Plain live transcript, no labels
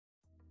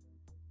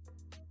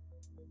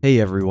Hey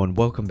everyone,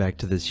 welcome back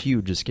to this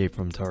huge Escape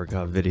from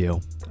Tarkov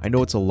video. I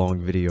know it's a long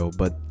video,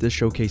 but this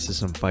showcases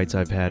some fights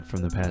I've had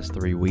from the past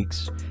 3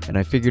 weeks, and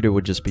I figured it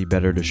would just be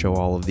better to show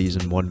all of these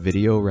in one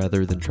video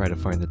rather than try to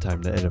find the time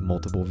to edit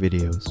multiple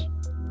videos.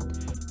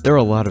 There are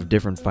a lot of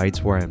different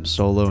fights where I am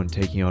solo and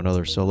taking on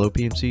other solo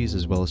PMCs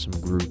as well as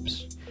some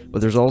groups, but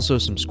there's also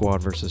some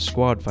squad versus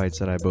squad fights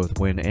that I both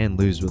win and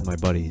lose with my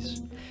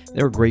buddies.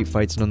 They were great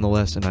fights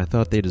nonetheless, and I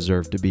thought they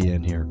deserved to be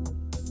in here.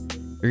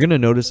 You're going to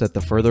notice that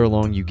the further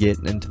along you get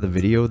into the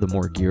video, the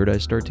more geared I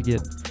start to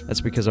get.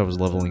 That's because I was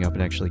leveling up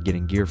and actually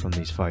getting gear from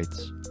these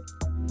fights.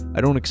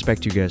 I don't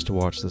expect you guys to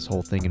watch this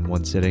whole thing in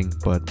one sitting,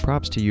 but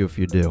props to you if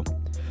you do.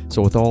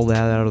 So with all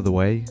that out of the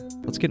way,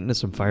 let's get into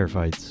some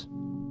firefights.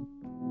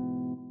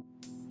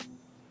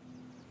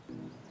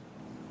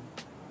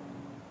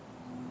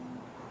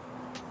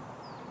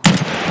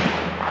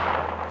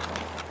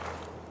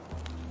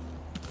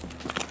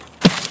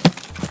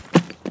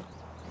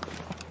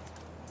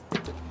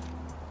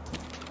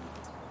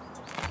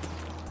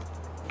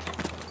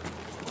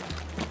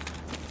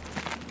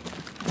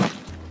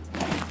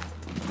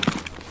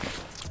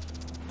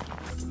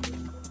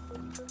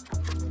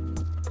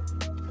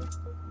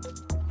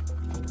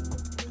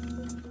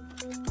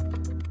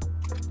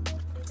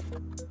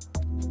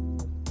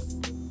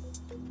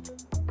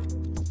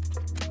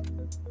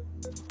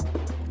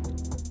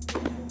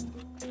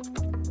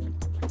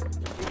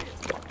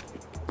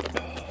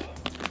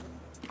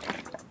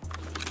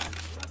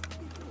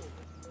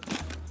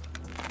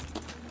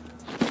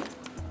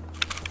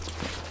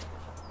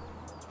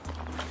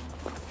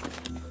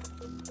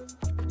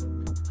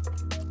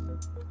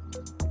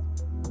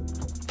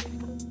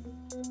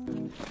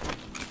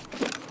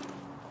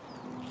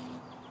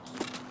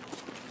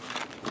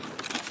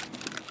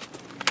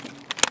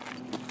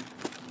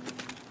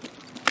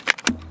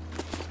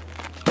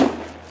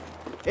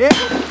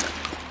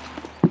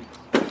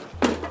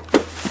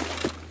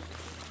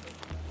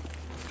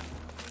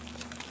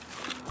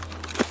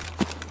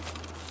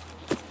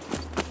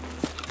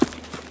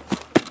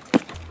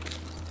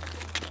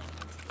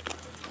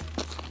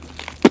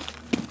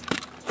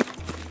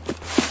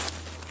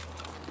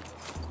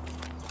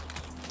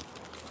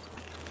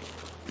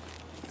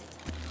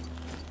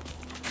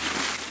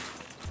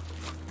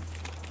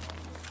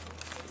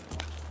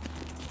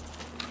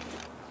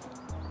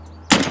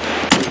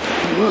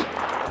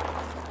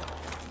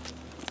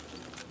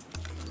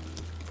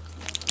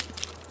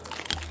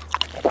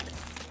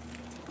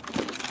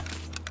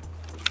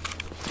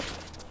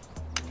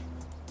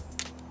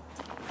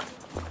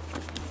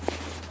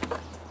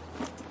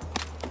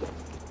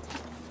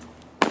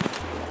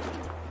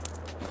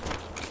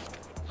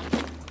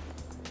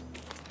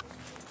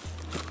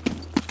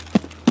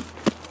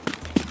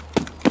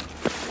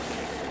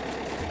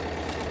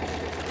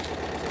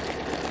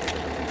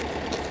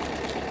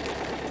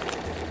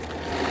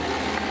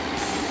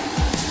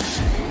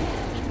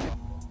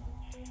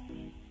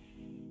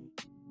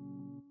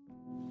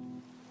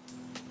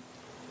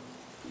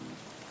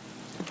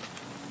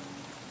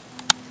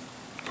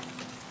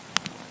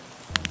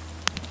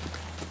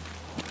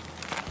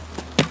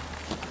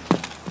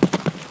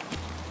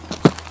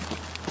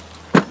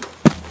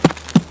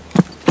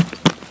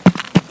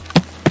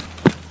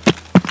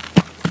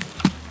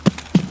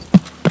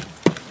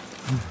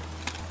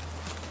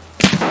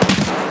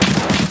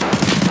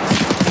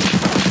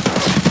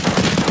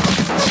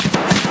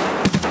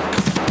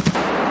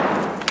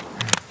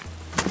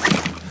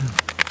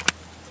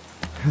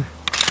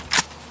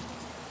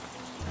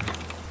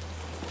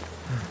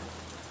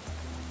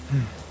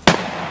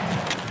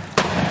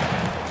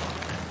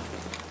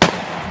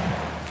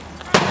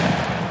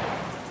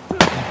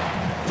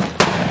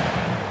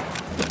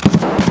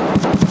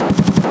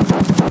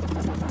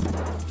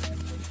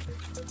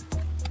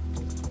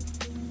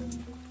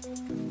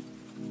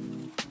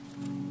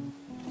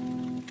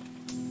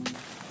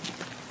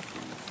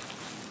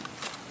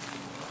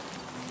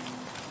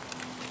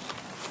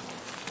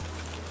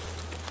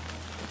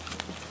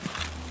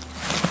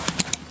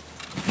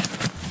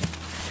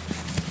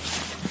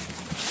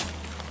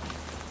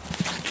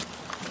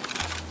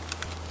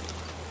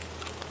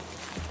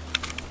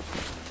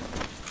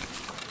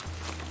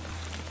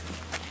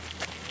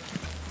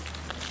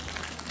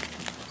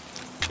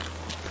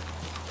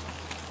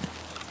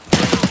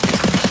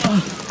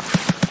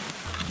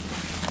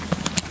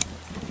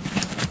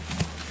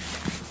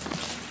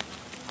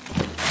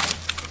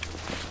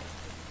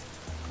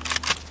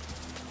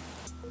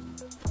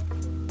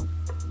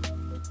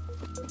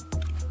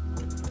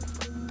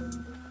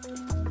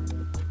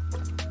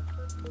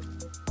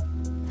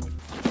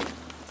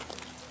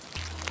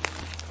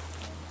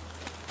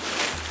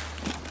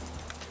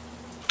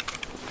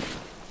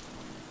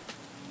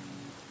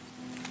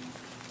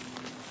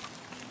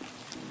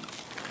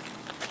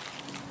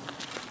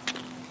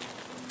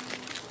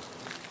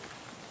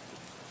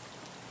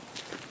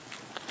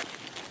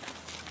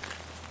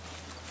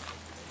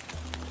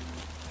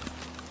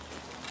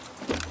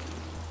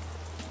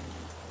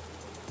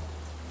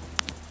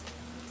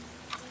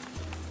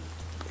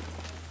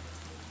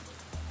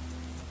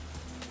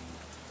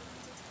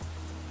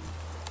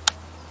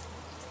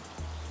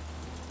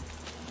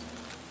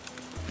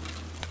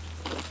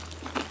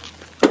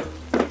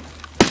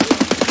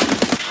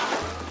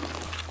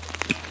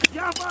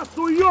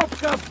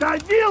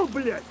 Ходил,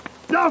 блядь!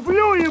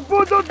 Давлю и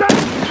буду дать!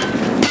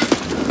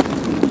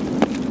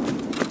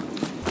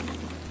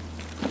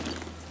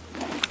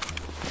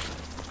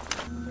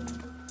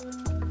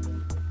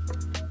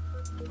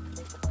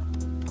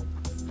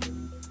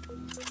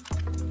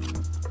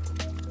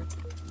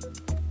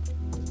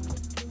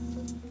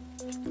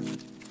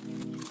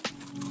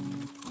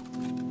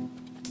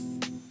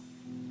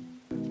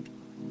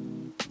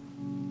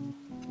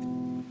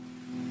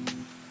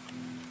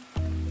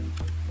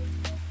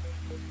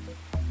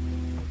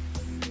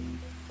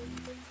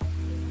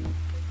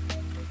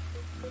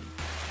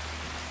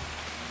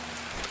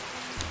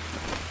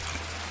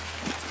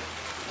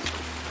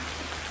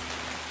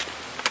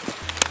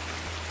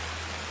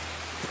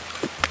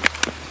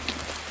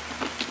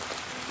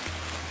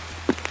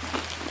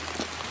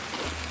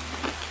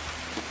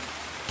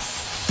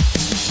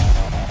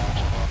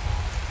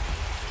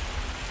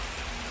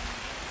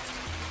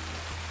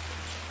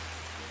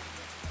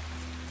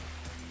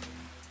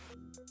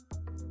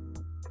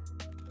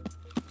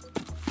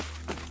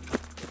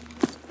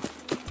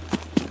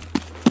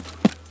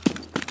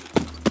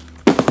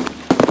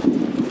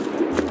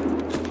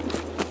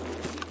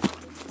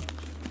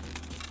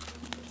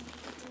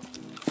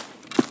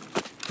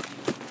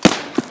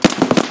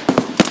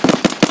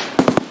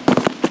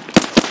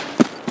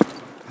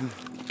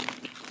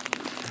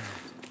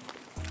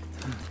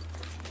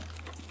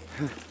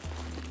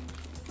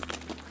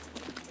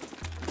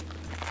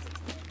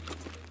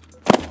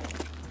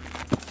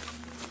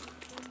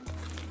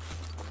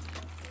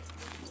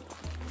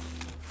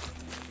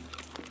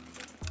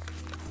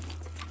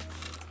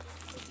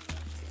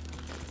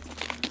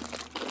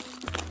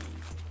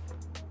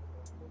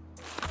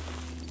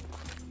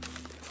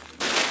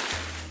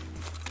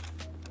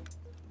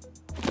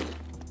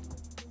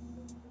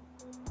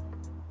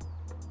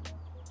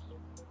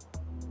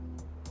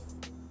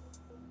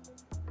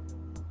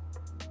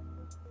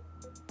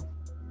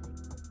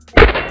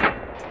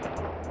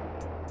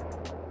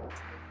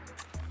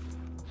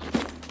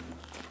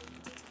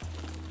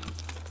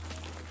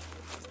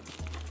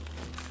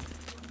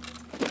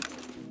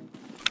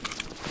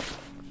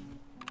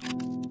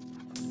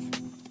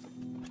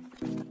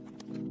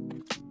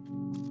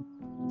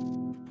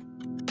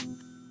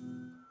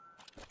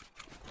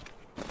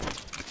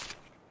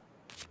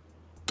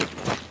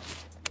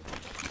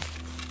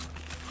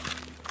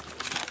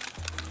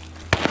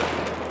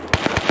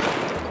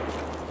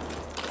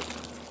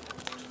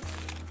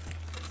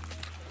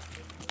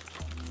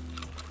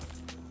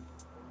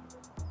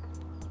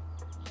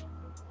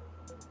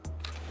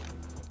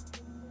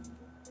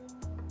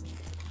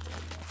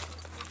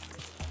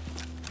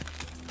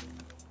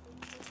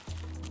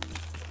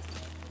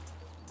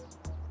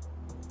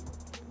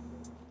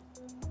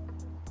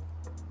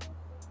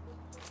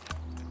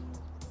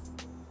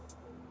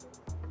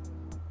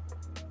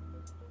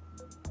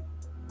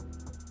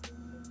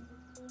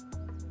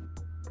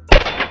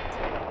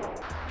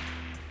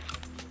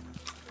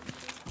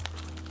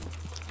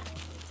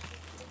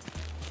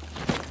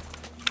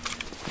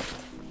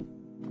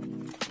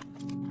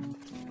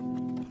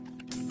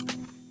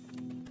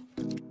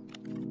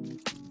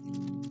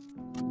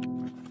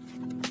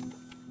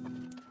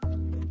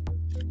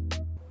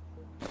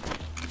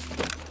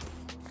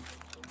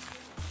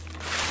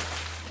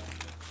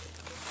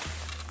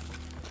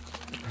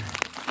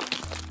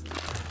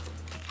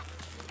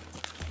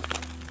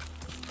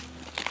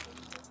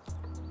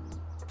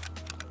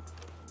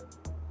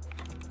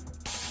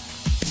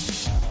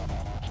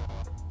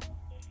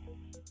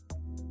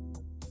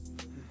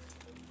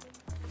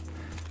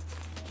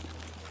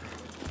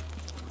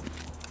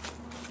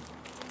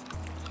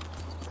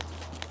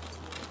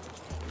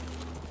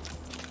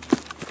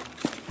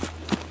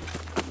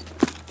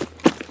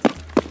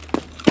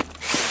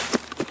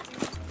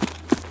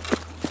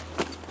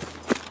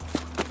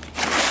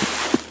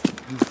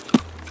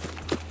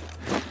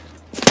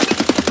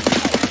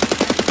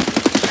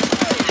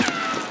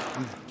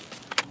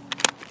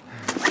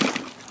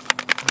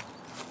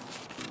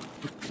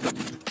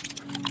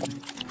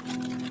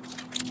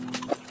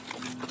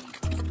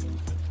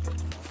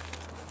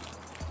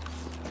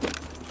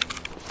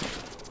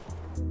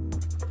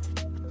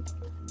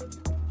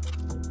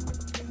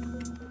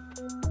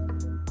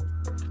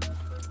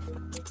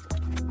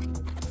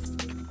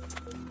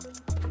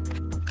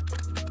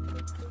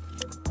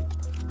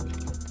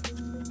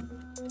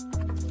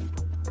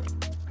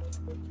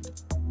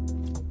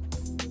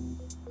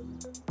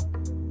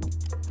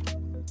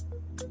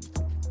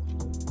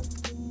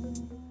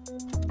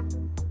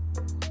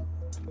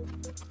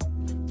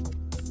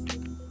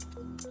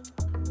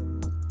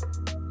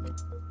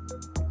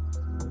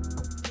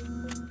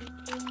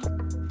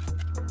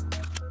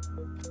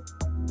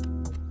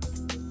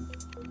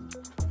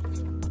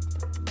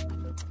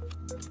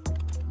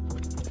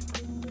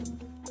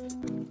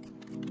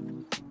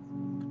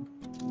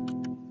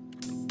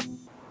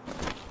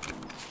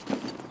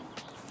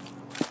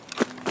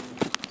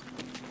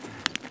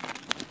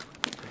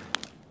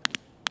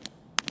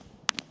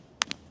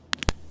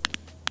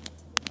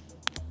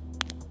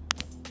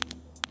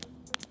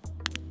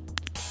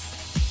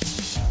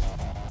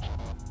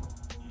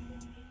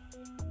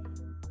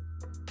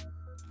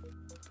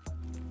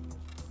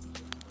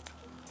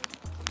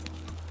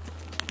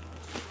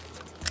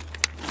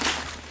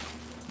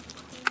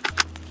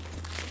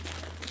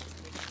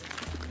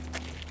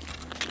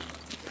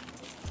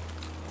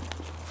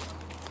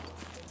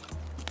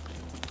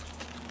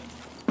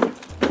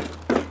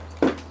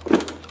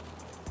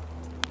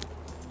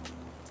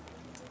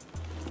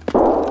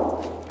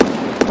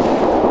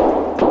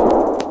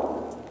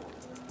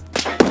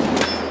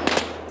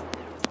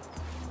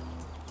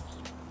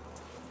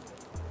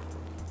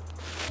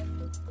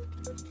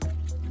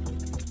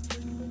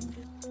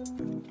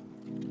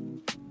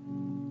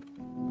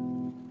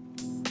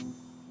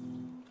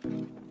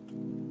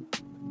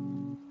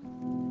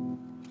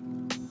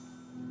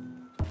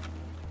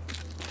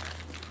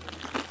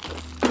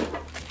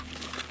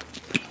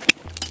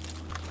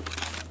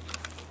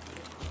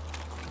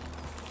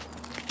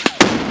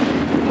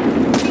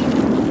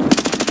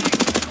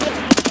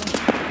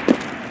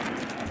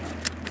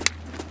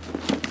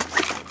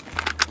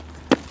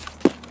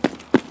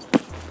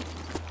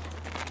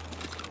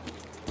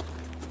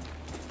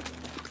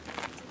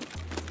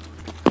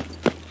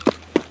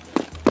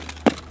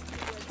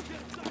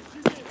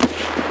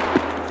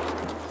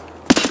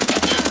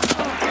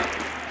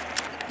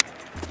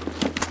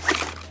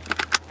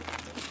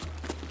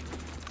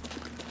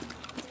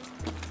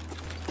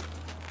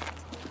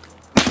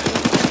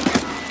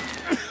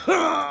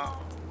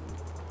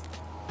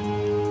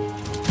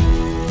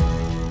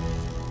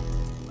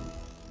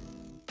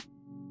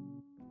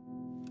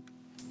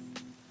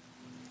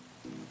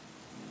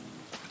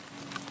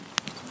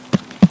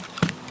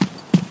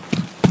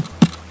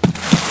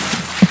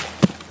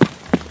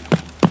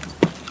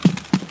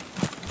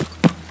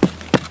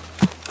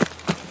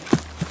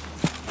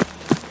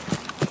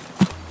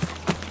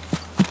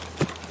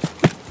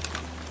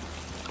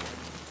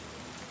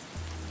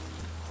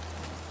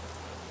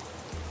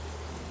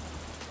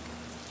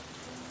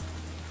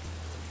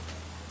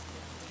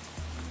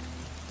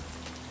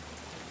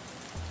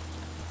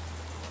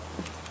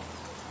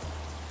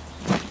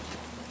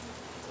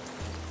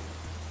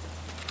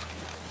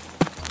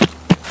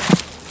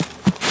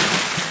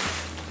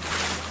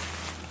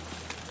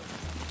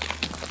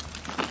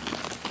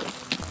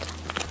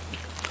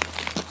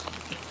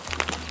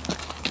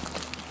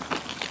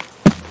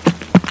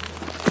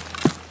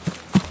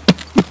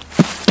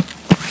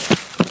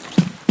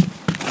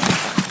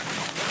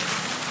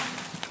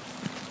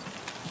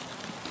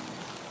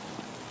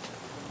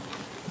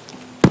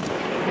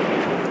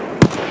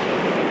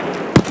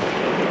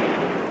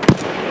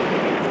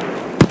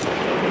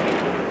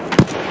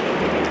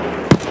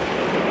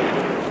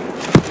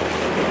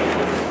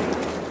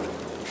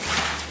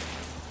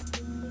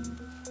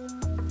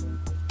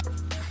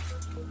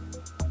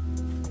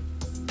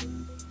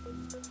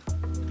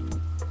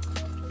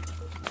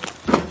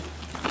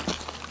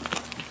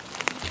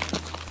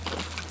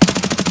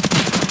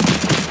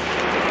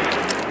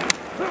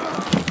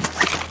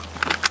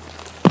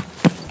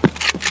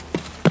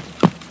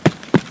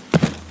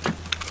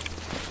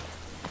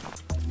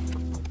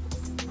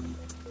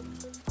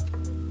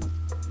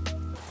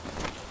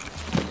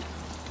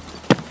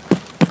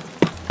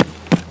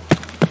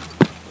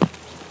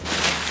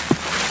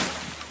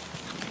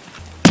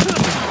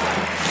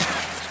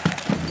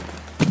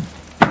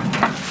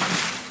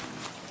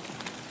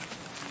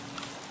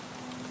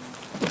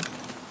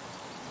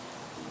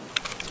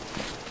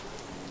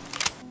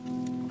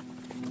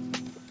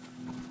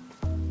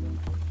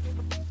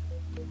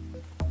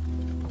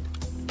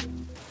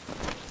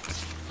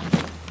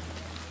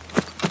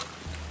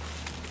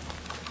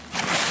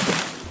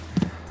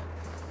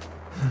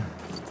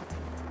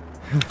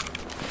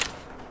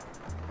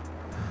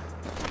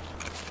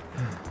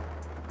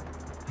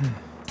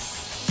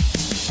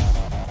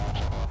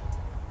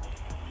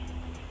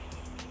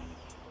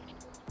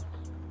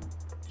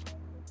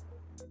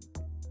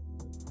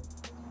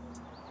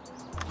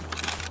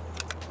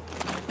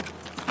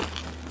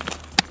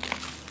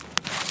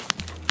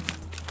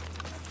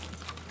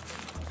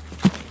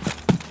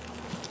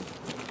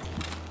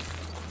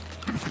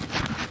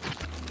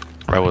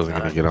 I wasn't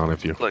gonna get on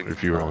if you Like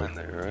if you were in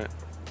there, right?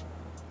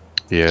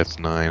 Yeah, it's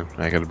 9.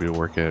 I gotta be to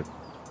work at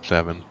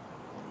 7.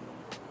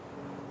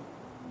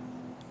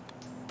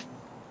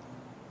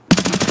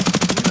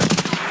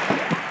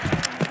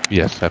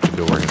 Yes, have to be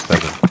to work at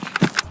 7.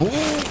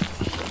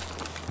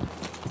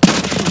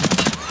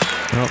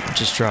 Oh,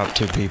 just dropped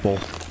 2 people.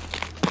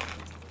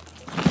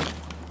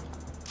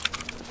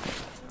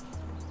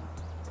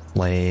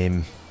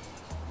 Lame.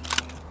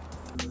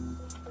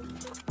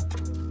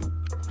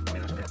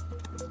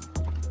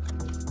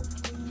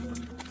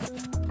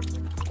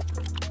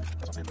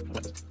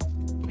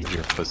 You're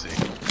a pussy.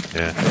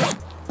 Yeah.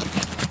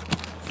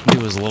 He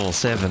was level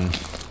 7.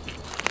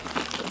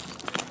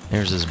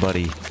 There's his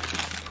buddy.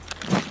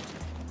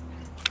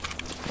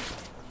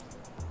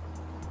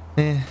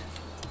 Eh.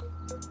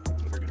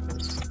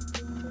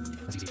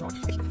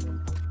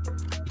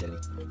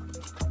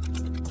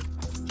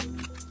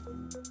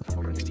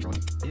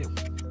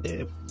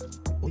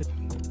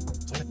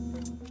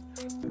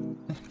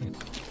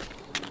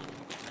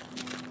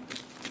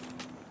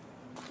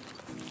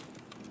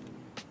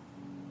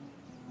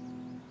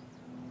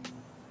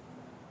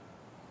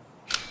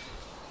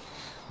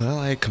 Well,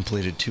 I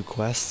completed 2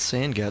 quests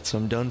and got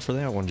some done for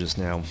that one just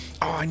now.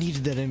 Oh, I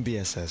needed that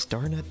MBSS,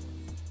 darn it.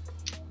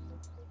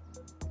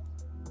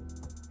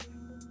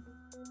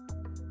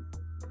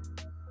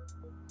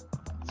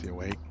 Is he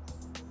awake?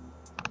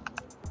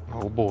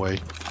 Oh boy.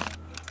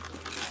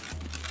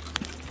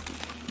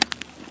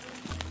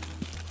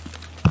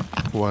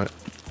 What?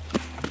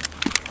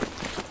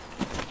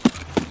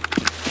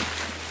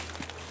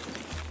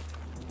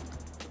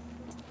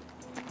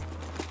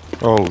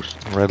 Oh,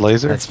 red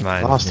laser? That's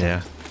mine, Awesome.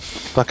 yeah.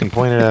 Fucking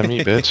pointed at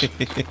me, bitch.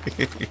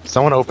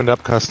 Someone opened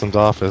up customs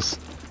office.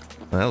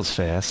 Well, that was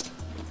fast.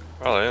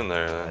 Probably in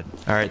there then.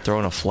 Alright,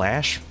 throwing a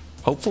flash,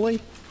 hopefully.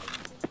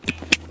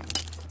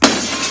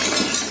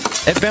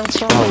 It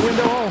bounced off the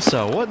window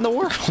also. What in the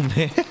world,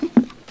 man?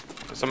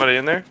 Is somebody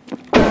in there?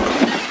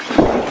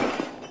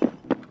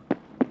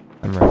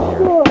 I'm right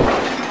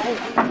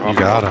here. You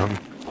got him.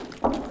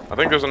 I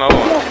think there's another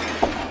one. Well,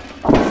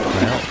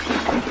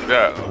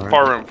 Yeah,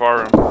 far room, far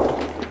room.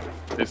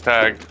 He's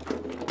tagged.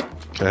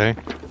 Okay.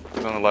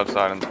 He's on the left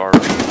side in the far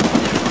room.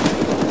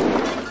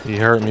 He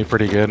hurt me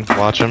pretty good.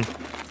 Watch him.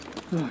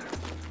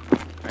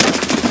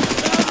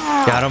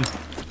 got him.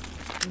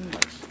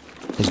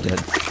 He's dead.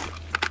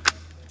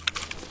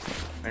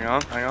 Hang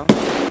on, hang on.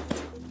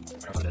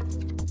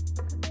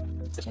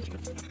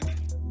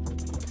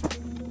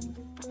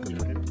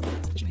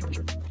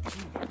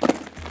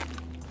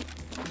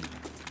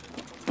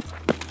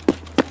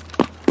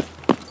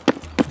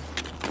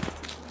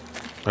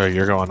 Oh,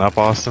 you're going up,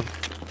 Austin?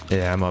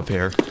 Yeah, I'm up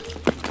here.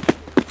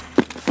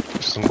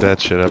 There's some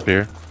dead shit up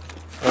here.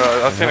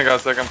 I seen a guy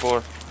second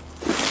floor.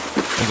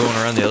 I'm going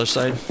around the other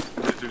side.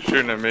 He's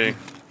shooting at me.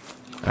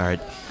 Alright.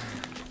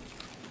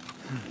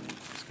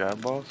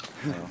 Scab boss?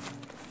 No.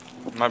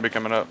 Might be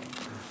coming up.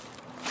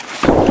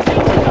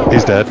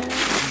 He's dead.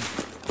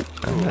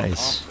 Oh,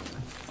 nice.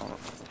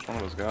 One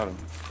of us got him.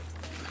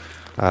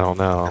 I don't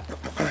know.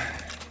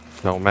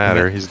 Don't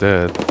matter, he's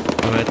dead.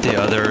 I'm at the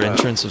other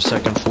entrance of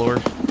second floor,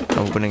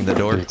 opening the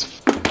door.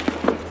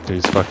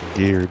 Dude's fucking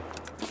geared.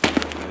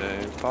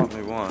 Yeah, he popped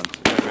me once.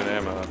 He got good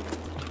ammo.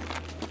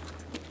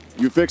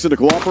 You fixing to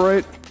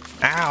cooperate?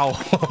 Ow!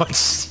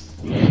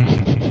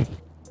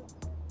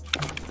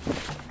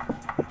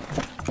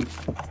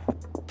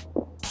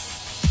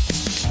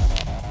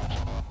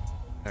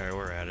 Alright,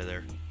 we're out of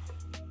there.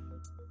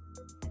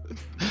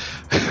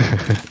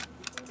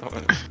 What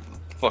the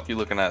fuck you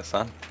looking at,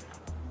 son?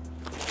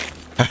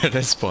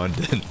 I spawned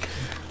in.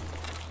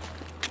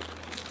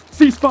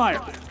 Cease fire.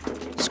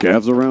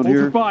 Scavs around Hold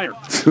here? your fire.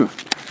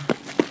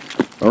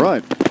 All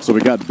right, so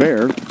we got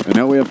bear, and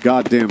now we have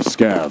goddamn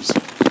scavs.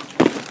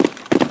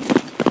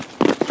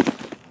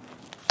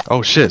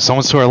 Oh shit,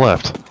 someone's to our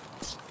left.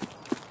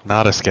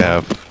 Not a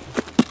scav.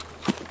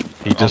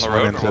 He just the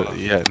went road or into... what?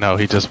 Yeah, no,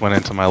 he just went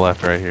into my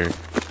left right here.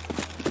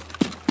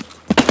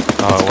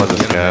 Oh, it was a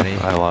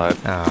scav. I lied.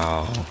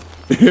 Oh.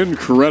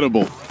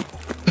 Incredible.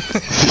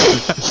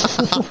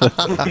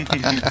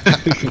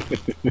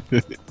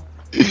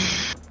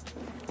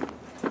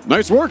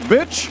 Nice work,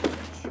 bitch.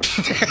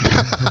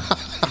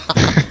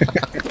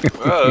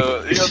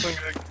 You got some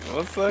good...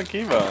 What's that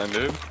key behind,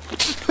 dude?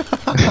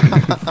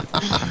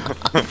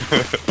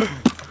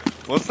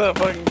 What's that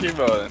fucking key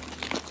behind?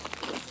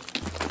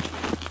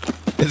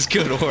 It's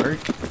good work.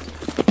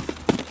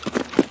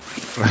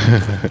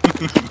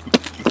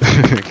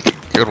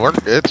 Good work,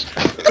 bitch.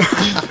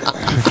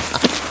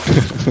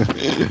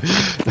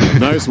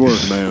 Nice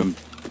work, man.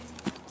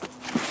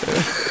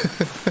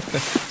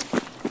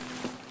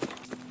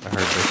 I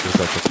heard bitches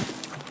at the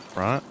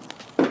front.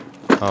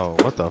 Oh,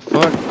 what the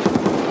fuck?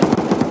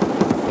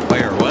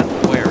 Where? What?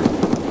 Where?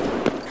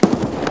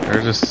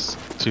 They're just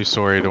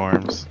 2-story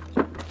dorms.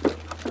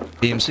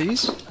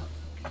 BMCs?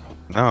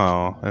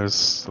 No,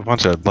 there's a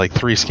bunch of like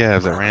 3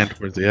 scavs that ran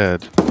towards the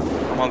edge.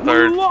 I'm on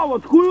third.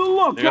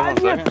 Хуйло, You got on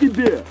конец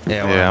тебе.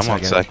 Yeah, Yeah, I'm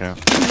on second.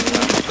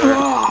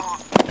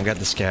 I got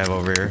the scav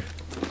over here.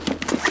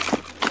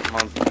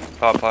 On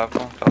top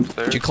platform, top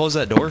stairs. Did you close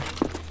that door?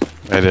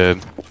 I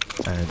did.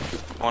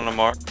 On the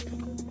mark.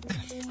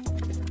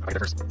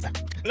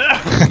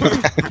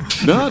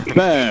 Not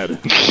bad.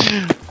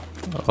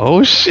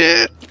 Oh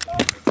shit!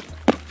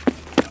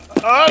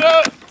 Oh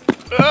no!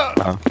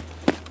 Oh.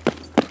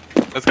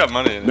 It's got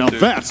money in it Now too.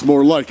 that's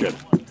more like it.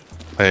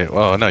 Wait,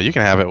 whoa, no, you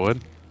can have it,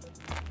 Wood.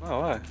 Oh,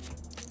 why?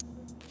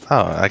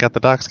 Oh, I got the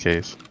docs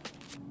case.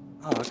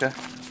 Oh, okay.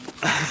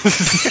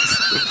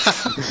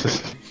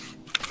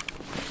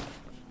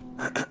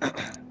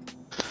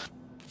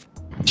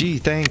 Gee,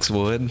 thanks,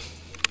 Wood.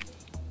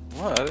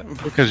 What? I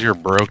didn't- Because you're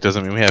broke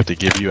doesn't mean we have to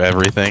give you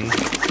everything.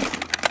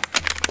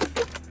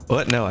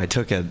 What? No, I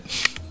took it.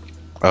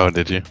 Oh,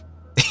 did you?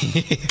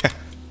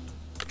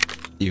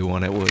 You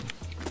want it, Wood?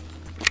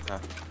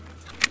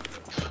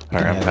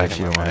 Alright, I'm Yeah, back if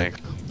in you my want bag.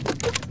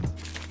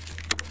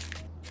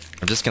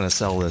 I'm just gonna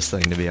sell this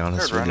thing, to be I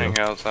honest heard with you. running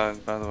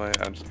outside, by the way.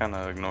 I just kind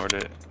of ignored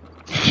it.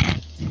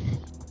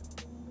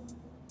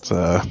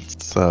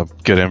 It's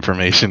good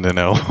information to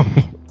know.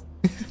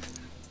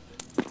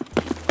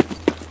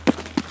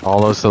 All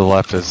those to the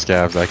left is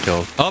scabs I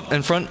killed. Up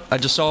in front, I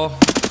just saw.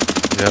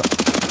 Yep.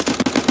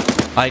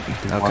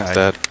 Okay. One's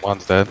dead.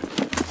 One's dead.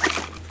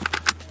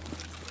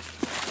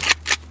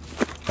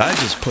 I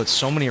just put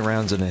so many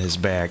rounds into his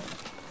back.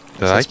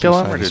 Did I kill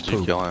him or His did you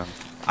poop. kill him?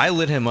 I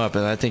lit him up,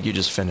 and I think you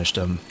just finished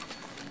him.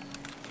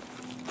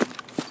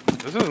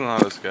 This is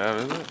not a scab,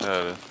 is it?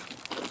 Yeah, it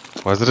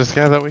is. Was it a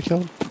scab that we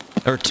killed?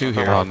 Or two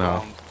here. Oh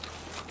no.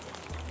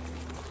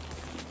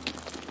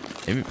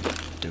 Maybe,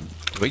 did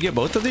we get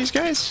both of these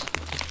guys?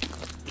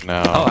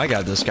 No. Oh, I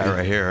got this guy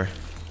right here.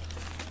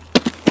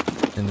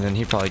 And then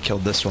he probably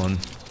killed this one.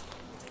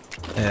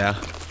 Yeah.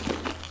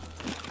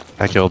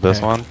 I killed this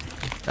Okay. one?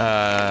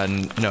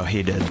 No,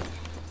 he did.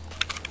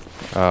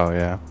 Oh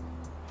yeah.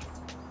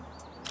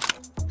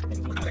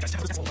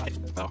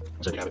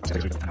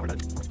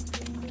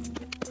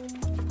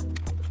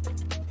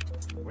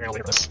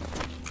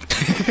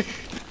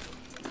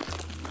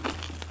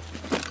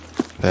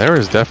 There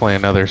is definitely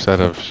another set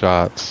of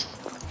shots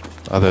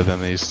other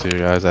than these two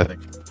guys, I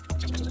think.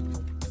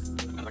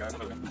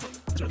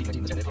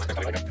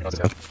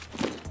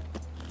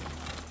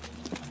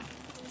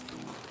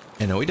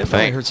 You know, we definitely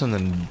Thank- heard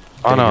something.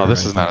 Oh no, bigger,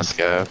 this I is not a think.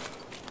 scab.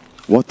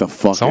 What the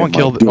fuck? Someone am I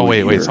killed. Oh doing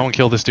wait, here? someone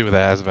killed this dude with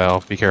an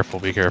Asval. Be careful,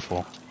 be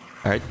careful.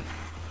 Alright.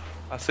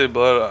 I see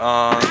blood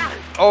on.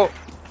 Oh!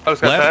 I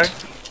just got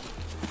Left.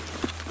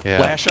 tagged. Yeah.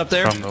 Flash up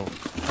there? From the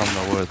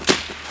wood.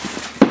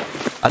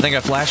 I think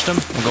I flashed him.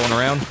 I'm going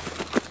around.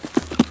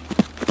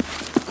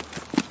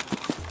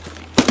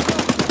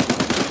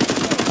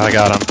 I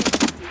got him.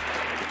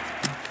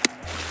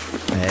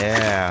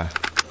 Yeah.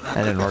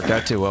 That didn't work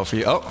out too well for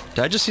you. Oh,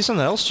 did I just see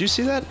something else? Did you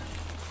see that?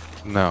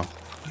 No.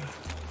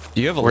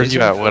 Do you have a Where's laser?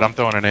 you at, Wood? I'm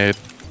throwing an aid.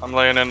 I'm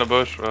laying in the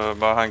bush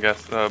behind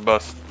gas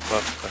bus.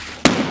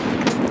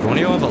 Don't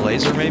you have a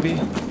laser, maybe?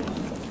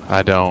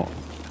 I don't.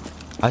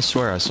 I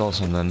swear I saw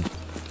something.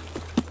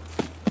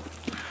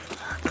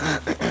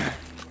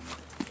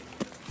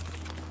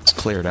 Let's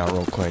clear it out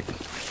real quick.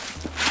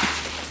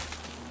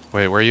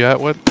 Wait, where you at,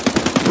 Wood?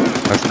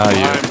 That's not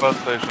Behind you. bus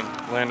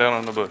station, laying down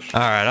on the bush.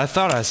 Alright, I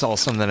thought I saw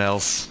something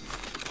else.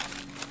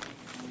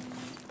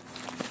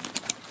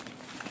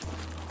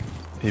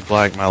 He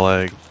blacked my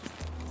leg.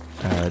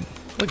 Alright.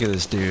 Look at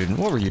this dude.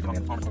 What were you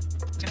doing?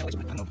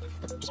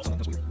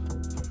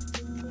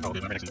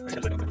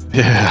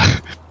 Yeah.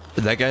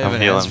 Did that guy have I'm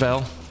an healing.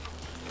 Asval?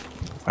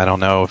 I don't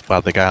know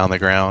about the guy on the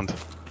ground.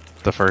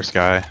 The first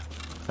guy.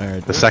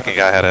 Alright. The second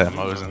guy had a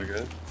We're Mosin.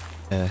 good.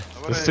 Yeah.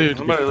 This dude-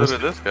 Somebody this-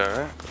 looted this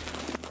guy, right?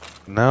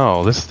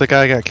 No, this is the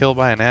guy who got killed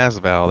by an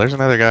Asval. There's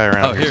another guy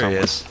around Oh, here here he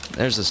somewhere. is.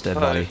 There's this dead I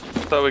body.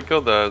 thought we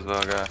killed the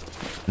Asval guy.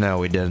 No,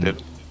 we didn't.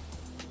 Did-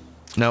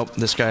 Nope,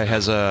 this guy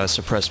has a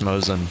suppressed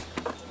Mosin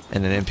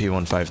and an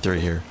MP153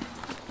 here.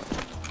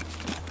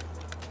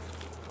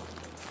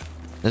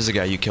 This is the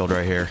guy you killed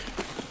right here.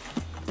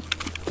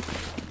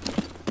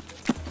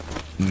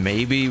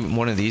 Maybe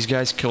one of these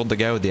guys killed the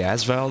guy with the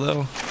Asval,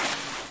 though?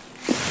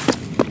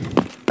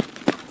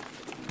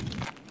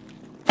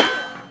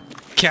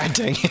 God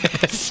dang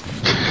it.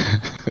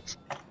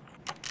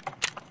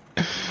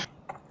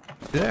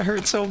 Did that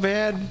hurt so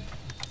bad?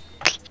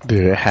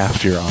 Dude, it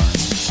halved your arm.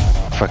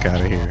 Fuck out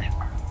of here.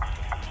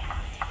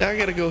 Now I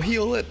gotta go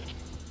heal it.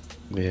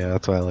 Yeah,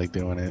 that's why I like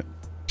doing it.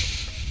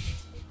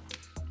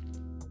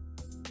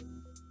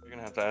 You're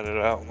gonna have to edit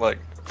it out, like,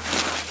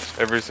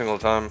 every single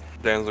time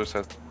Danzler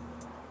says.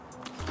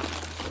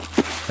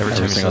 Every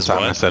time Every he single says time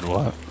I what? said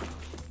what?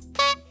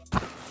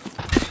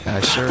 I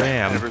sure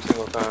am. Every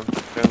single time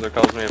Danzler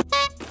calls me a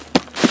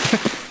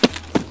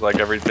It's like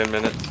every 10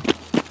 minutes.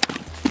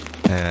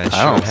 Yeah,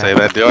 I don't say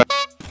that, do I?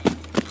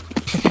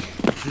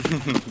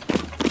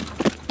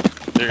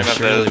 You're gonna have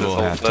to surely edit this will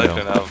whole have to.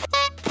 section out.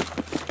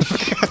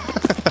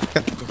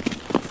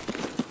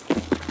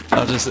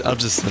 I'll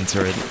just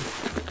censor it.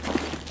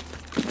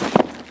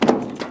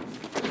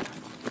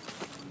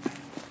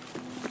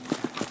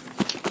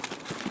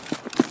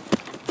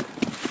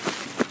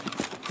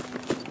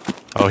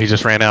 Oh, he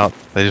just ran out.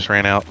 They just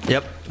ran out.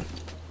 Yep.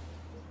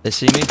 They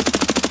see me.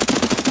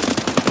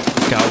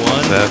 Got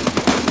one.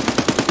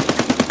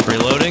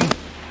 Reloading.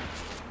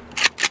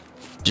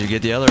 Did you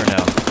get the other or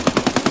no?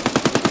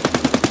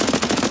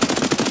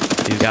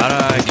 He's got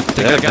I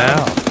think I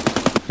got him.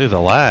 Dude, the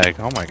lag.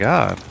 Oh my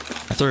god.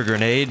 I threw a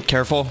grenade.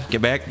 Careful.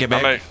 Get back. Get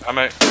back. I'm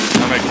at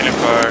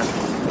campfire.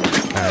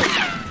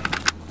 Alright.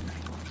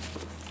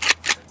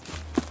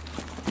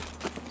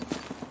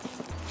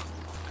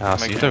 Oh,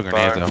 so you threw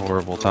grenades at a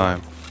horrible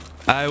time.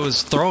 I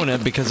was throwing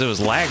it because it was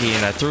laggy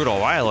and I threw it a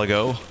while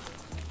ago.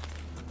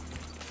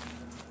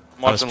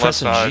 I was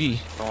pressing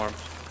G. Storm.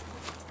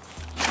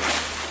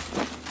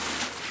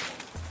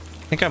 I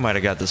think I might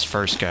have got this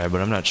first guy,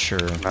 but I'm not sure.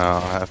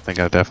 No, I think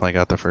I definitely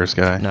got the first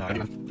guy. No.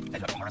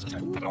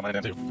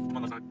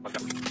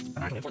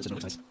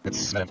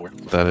 It's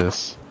that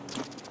is.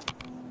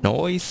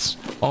 Noise.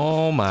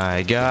 Oh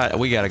my god.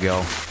 We gotta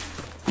go.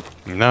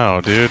 No,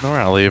 dude, we're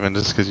not leaving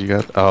just because you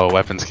got. Oh,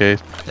 weapons case.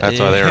 That's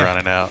why they were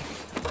running out.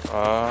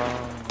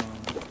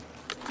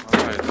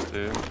 Nice,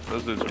 dude.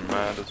 Those dudes are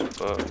mad as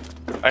fuck.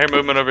 I hear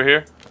movement over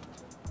here.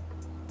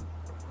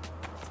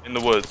 In the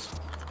woods.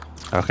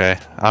 Okay,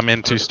 I'm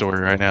in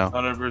 2-story right now.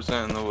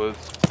 100% in the woods.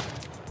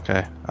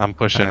 Okay, I'm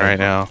pushing right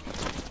now.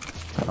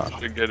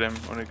 Should get him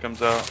when he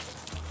comes out.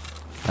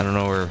 I don't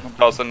know where.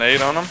 Toss a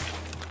nade on him.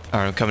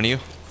 Alright, I'm coming to you.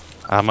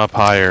 I'm up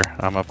higher.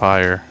 I'm up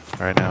higher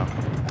right now.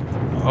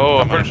 Oh,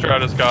 I'm pretty sure I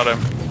just got him.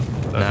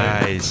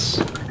 Nice.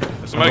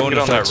 If somebody get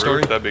on that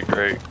roof, that'd be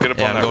great. Get up on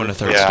that I'm going roof.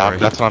 to third story.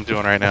 That's what I'm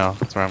doing right now.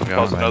 That's where I'm going.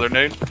 Toss another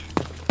nade.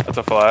 That's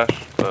a flash,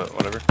 but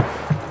whatever. I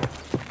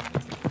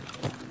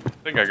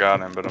think I got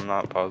him, but I'm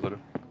not positive.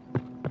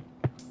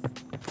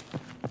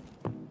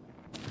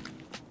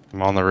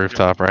 I'm on the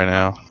rooftop right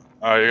now.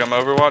 Alright, you got my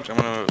overwatch? I'm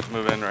gonna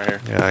move in right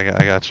here. Yeah,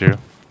 I got you.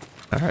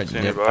 Alright, See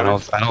any yep.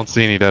 bodies? I don't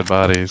see any dead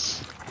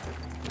bodies.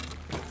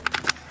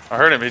 I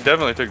heard him. He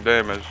definitely took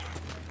damage.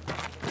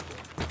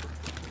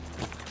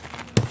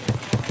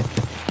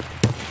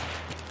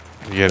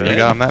 You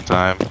got him that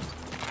time.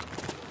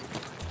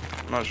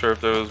 I'm not sure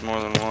if there was more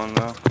than one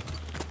though.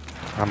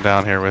 I'm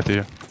down here with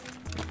you.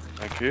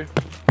 Thank you.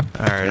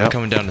 Alright, I'm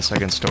coming down to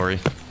second story.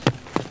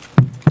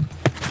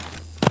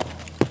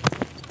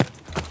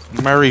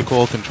 My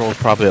recoil control is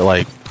probably at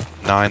like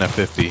 9 of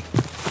 50.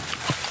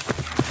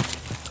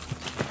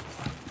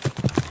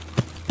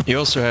 You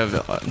also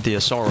have the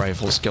assault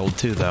rifle skilled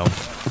too, though.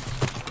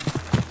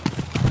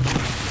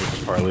 Which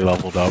is partly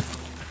leveled up.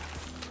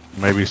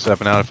 Maybe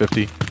 7 out of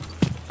 50.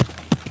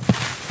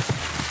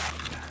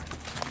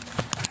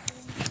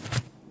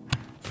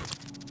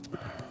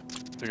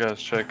 You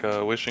guys check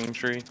wishing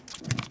tree.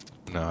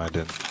 No, I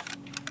didn't.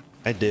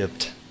 I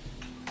dipped.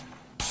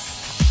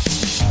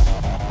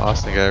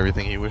 Austin got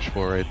everything he wished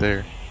for right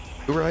there.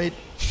 Right.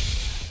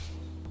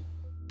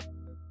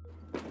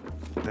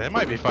 They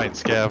might be fighting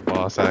Scav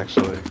Boss,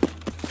 actually.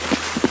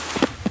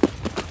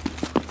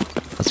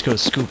 Let's go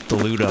scoop the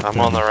loot up. I'm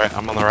on the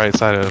right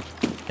side of.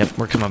 Yep,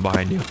 we're coming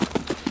behind you.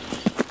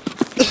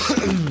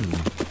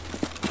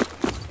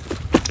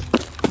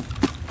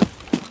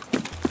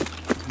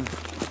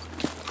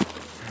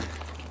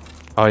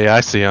 Oh yeah,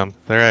 I see them.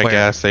 They're at a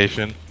gas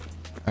station.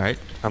 Alright.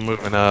 I'm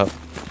moving up.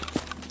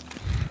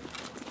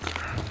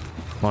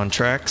 I'm on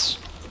tracks.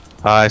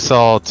 I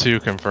saw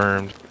 2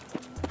 confirmed.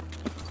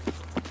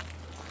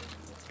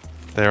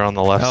 They're on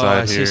the left side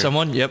I here. see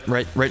someone. Yep,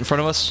 right in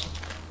front of us.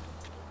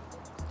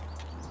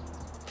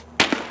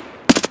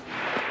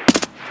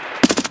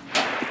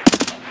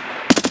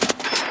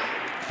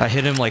 I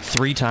hit him like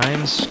 3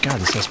 times. God,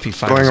 this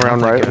SP5 Going is around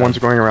not that right. good. One's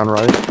going around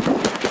right.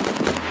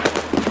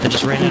 I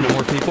just ran into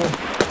more people.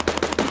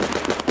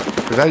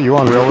 Is that you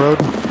on railroad?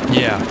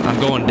 Yeah, I'm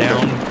going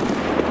down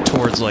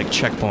towards like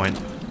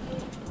checkpoint.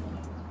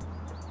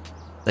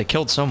 They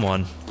killed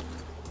someone.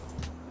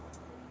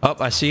 Oh,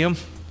 I see him.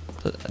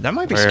 That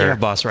might be Where? Scav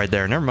Boss right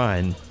there. Never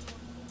mind.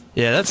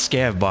 Yeah, that's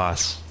Scav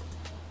Boss.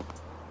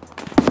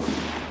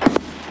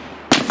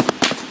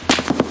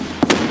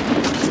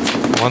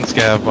 One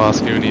Scav Boss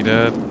Goonie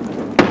dead.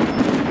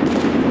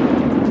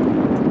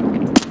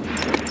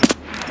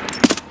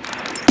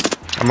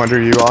 I'm under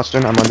you,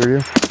 Austin. I'm under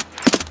you.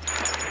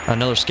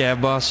 Another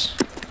Scav Boss.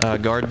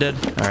 Guard dead.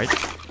 Alright.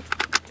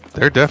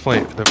 They're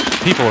definitely the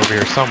people over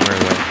here somewhere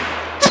though.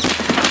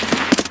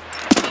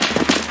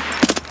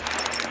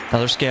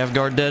 Another Scav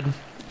Guard dead.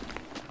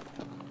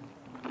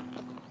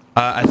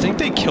 I think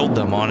they killed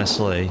them,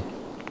 honestly.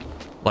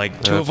 Like,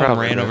 2 of them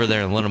ran over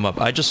there and lit them up.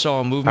 I just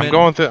saw a movement.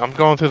 I'm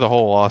going through the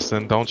hole,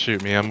 Austin. Don't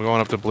shoot me. I'm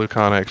going up to Blue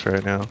Connex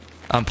right now.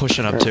 I'm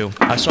pushing up too.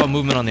 I saw a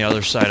movement on the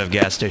other side of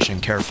gas station.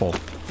 Careful.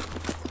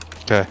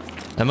 Okay.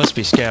 That must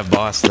be Scav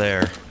Boss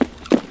there.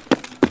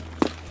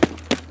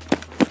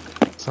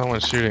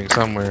 Someone's shooting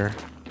somewhere.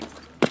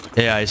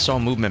 Yeah, I saw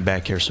movement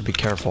back here, so be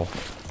careful.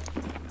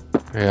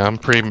 Yeah, I'm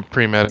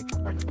pre-medic.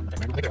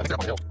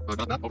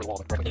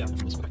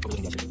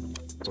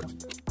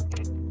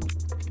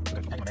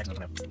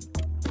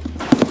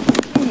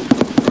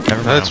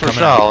 Never mind, That's I'm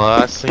coming out. Rochelle.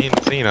 I seen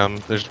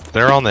them.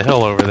 They're on the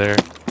hill over there.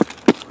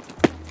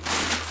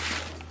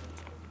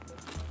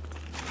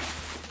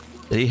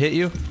 Did he hit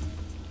you?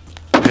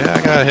 Yeah,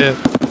 I got hit.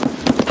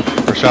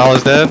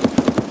 Rashala's dead.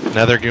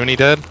 Nether Goonie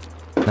dead.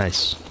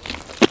 Nice.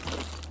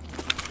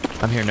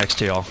 I'm here next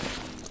to y'all.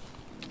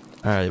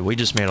 Alright, we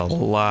just made a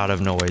lot of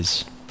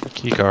noise.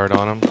 Key card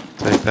on him.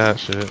 Take that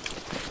shit.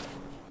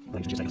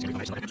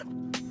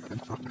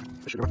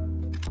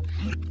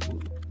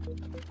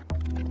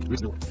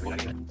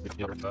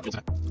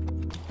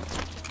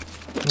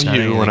 What are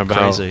you doing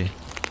about? Crazy.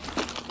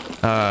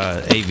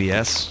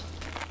 AVS.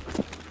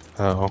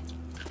 Oh.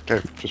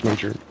 Okay, just make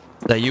sure. Is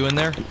that you in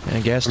there? In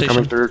a gas I'm station?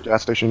 coming through.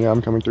 Gas station, yeah,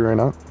 I'm coming through right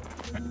now.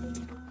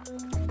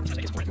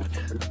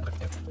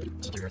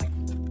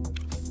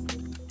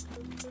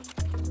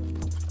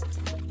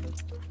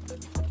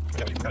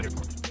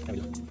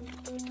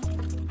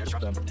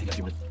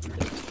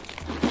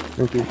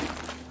 Thank you.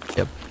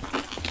 Yep.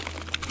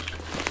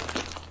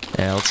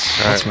 Yeah,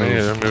 let's Alright, we need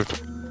move. to move.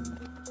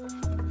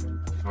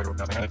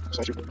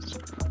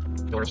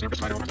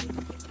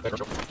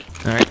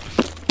 Alright,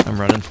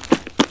 I'm running.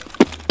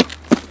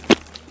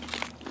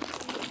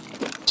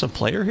 Is a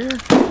player here?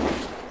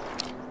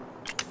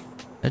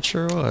 It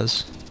sure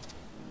was.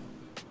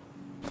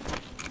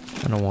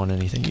 I don't want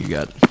anything you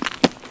got.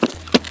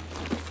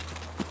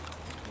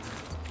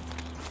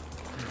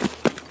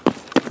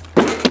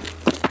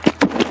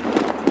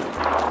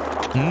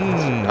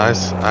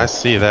 I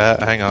see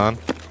that. Hang on.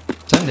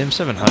 Is that an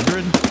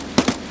M700?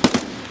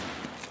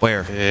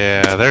 Where?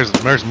 Yeah,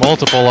 there's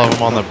multiple of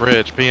them on the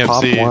bridge. Top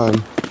PMC.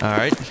 one.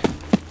 Alright.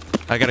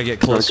 I gotta get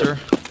closer.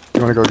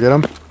 You wanna go get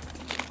him?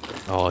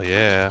 Oh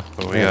yeah,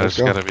 but we Yeah, just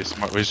let's go. gotta be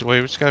smart. We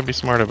just gotta be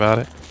smart about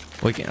it.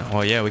 We can.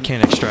 Well, yeah, we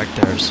can't extract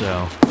there.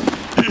 So.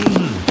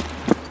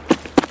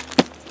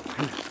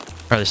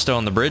 Are they still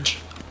on the bridge?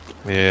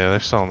 Yeah, they're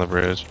still on the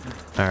bridge.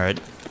 All right.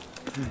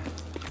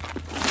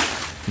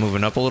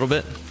 Moving up a little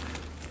bit.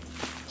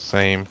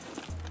 Same.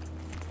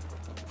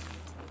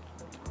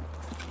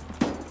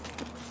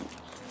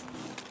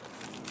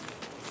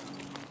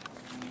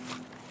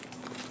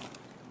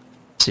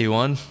 See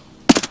one.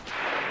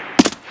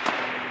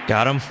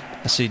 Got him.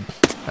 I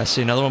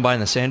see another one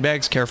behind the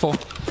sandbags. Careful.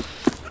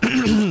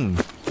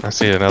 I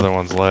see another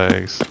one's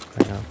legs.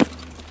 Hang on.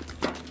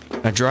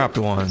 I dropped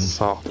one.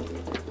 So.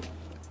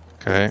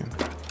 Okay.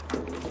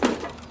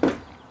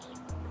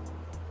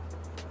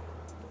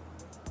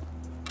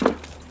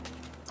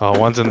 Oh,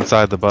 one's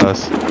inside the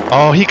bus.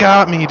 Oh, he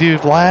got me,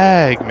 dude.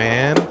 Lag,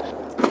 man.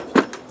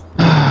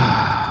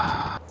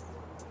 I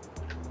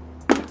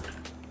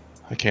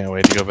can't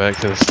wait to go back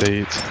to the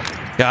States.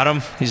 Got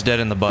him. He's dead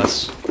in the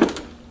bus.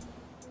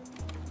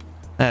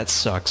 That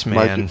sucks,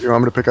 Mike, man. you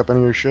want me to pick up any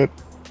of your shit?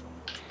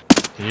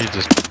 You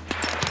just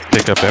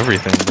pick up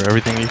everything, bro.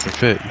 Everything you can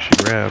fit, you should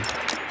grab.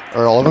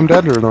 Are all of them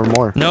dead or are there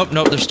more? Nope,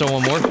 there's still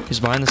one more.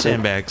 He's behind the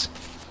sandbags.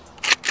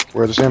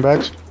 Where are the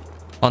sandbags?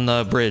 On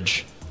the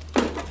bridge.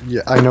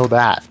 Yeah, I know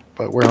that,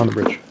 but we're on the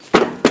bridge.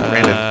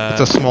 Brandon,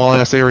 it's a small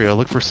ass area.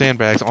 Look for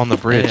sandbags on the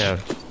bridge. Yeah,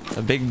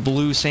 the big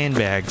blue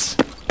sandbags.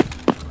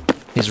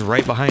 He's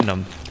right behind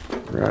them.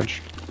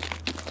 Garage.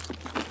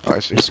 Oh, I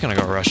see. I'm just gonna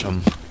go rush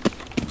him.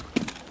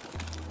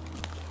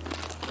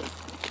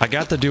 I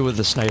got the dude with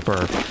the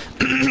sniper,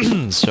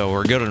 so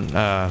we're good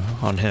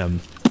on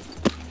him.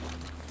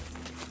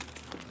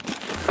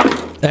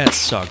 That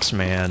sucks,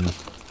 man.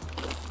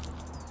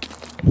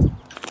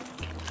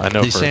 I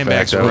know These for a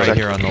sandbags fact are that right was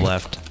here on the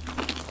left.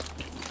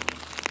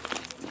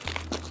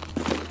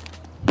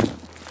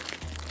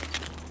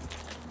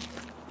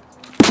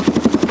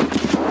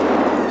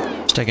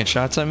 He's taking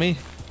shots at me?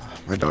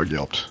 My dog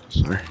yelped.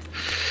 Sorry.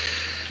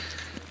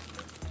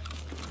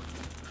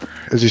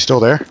 Is he still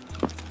there?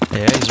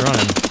 Yeah, he's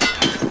running.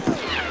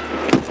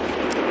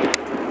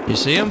 You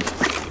see him?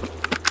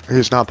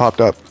 He's not popped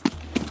up.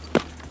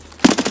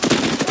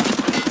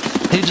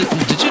 Did you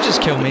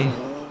just kill me?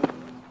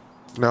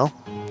 No?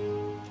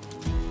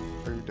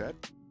 Are you dead?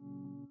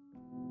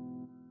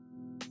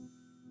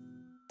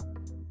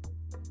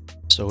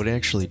 So it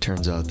actually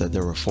turns out that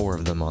there were 4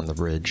 of them on the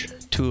bridge.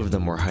 2 of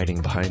them were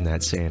hiding behind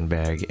that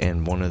sandbag,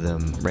 and one of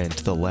them ran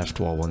to the left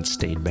while one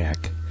stayed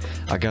back.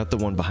 I got the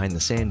one behind the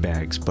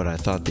sandbags, but I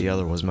thought the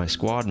other was my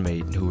squad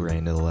mate who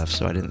ran to the left,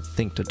 so I didn't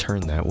think to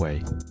turn that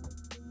way.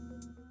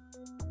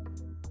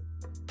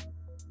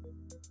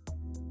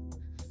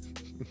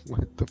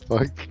 What the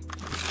fuck?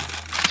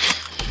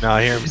 Now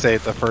I hear him say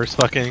it the first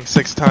fucking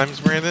 6 times,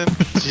 Brandon.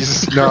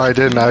 Jesus. No, I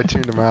didn't. I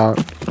tuned him out.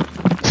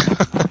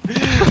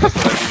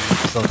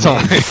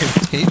 Sorry.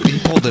 He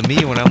pulled a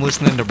me when I'm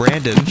listening to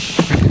Brandon.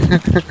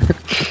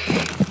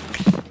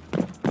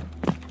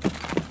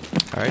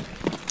 Alright,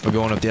 we're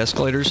going up the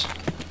escalators.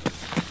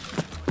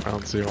 I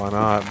don't see why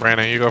not.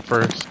 Brandon, you go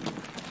first.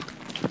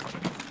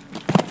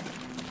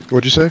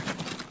 What'd you say?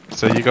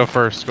 So you go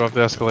first. Go up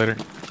the escalator.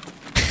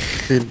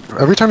 Dude,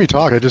 every time you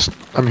talk,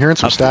 I'm hearing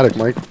some static,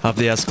 Mike. Up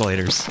the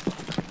escalators.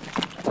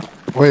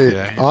 Wait,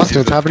 Yeah, Austin,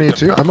 he's it's a- happening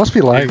to you? I must be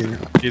lagging.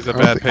 He's a I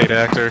don't bad think- paid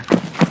actor.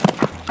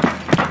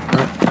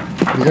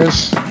 You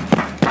guys?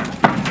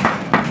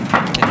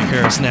 Can you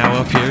hear us now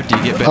up here? Do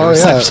you get better Oh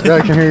yeah, reception? yeah,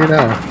 I can hear you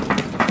now.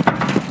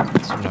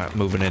 So I'm not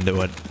moving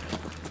into it.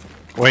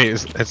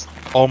 Wait,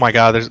 Oh my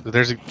god,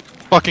 there's a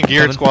fucking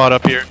geared Coming. squad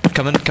up here.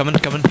 Coming.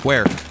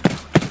 Where?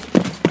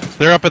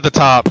 They're up at the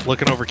top,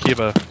 looking over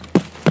Kiba,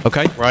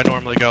 Okay. where I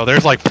normally go.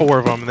 There's like 4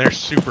 of them, and they're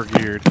super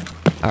geared.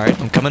 Alright,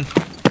 I'm coming.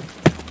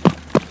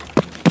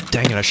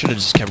 Dang it, I should have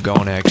just kept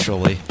going,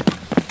 actually.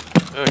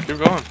 Yeah, keep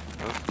going.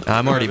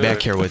 I'm already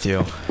back here with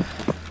you.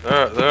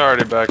 They're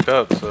already backed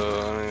up,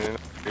 so I mean,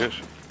 good.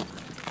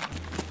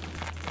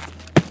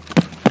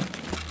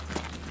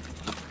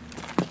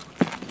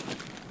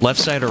 Left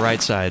side or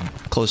right side?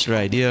 Closer to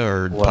idea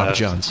or Papa Left.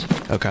 John's?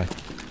 Okay.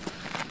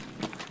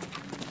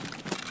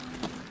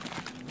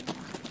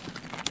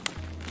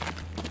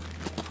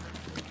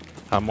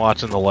 I'm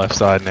watching the left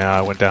side now.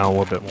 I went down a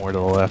little bit more to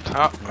the left.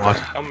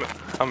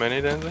 How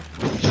many, Danzy?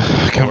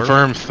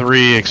 Confirmed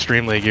 3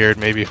 extremely geared,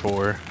 maybe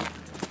 4.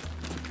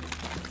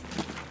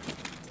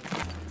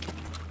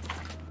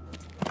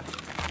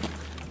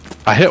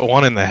 I hit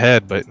one in the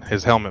head, but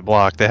his helmet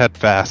blocked. They had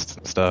fast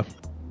and stuff.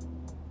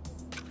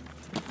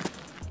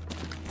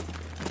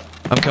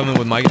 I'm coming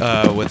with my,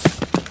 with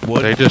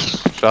Wood. They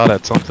just shot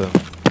at something.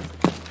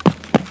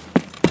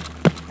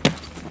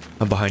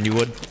 I'm behind you,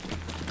 Wood.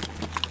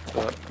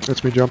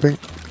 That's me jumping.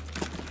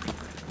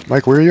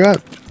 Mike, where are you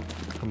at?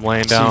 I'm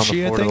laying down on Sushi,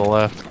 the I floor to the think?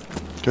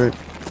 left. Okay.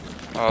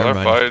 Oh, Never they're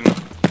mind. fighting.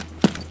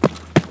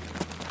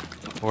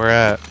 Where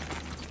at?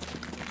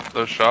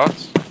 Those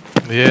shots?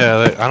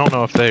 Yeah, I don't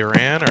know if they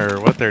ran or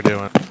what they're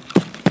doing.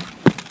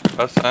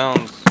 That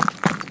sounds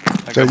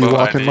like that you a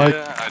walking, Mike?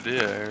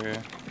 idea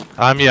area.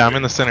 I'm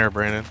in the center,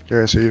 Brandon.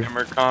 Yeah, I see you.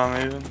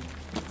 Hammercom even.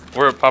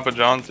 We're at Papa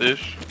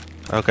John's-ish.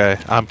 Okay,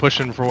 I'm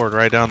pushing forward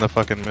right down the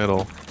fucking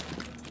middle.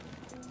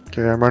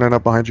 Okay, I'm running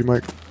up behind you,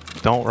 Mike.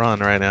 Don't run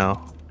right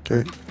now.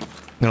 Okay.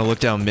 I'm gonna look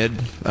down mid.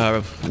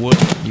 Wood,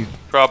 you...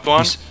 Dropped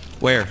one.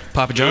 Where?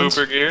 Papa John's?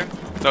 Super gear.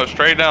 No,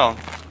 straight down.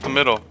 The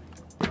middle.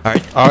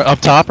 Alright. Up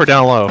top or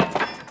down low?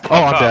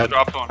 Oh, I'm top, dead.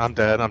 dropped one. I'm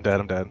dead.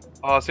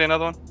 Oh, I see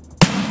another one.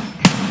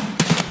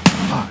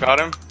 Got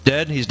him.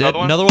 Dead, he's dead.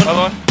 Another Another one?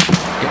 Another one.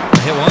 I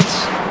hit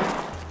once.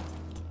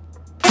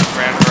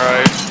 Ran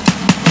right.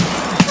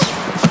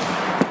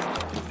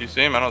 You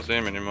see him? I don't see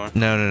him anymore.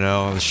 No,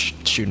 I was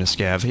shooting a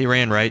scav. He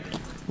ran right.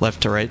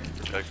 Left to right.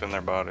 Checking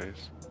their bodies.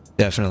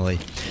 Definitely.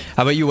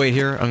 How about you wait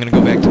here? I'm gonna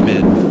go back to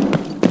mid.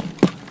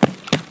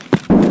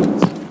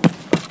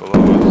 That's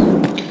below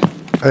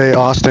us. Hey,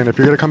 Austin, if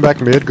you're gonna come back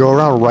mid, go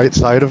around right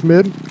side of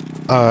mid,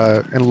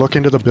 and look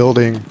into the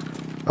building,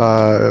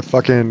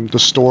 fucking the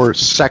store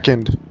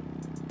second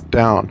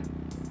down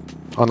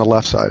on the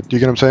left side. Do you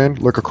get what I'm saying?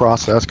 Look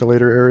across the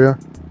escalator area.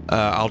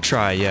 I'll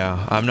try,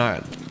 yeah. I'm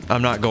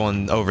not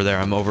going over there.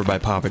 I'm over by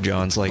Papa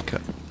John's, like,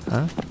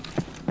 huh?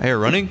 Hey, you're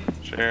running?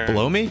 Sharon,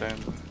 Below me?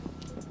 Danzy.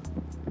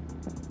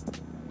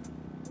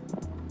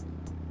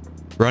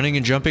 Running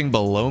and jumping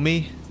below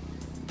me?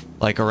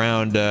 Like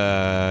around,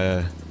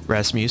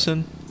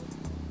 Rasmussen?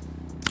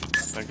 I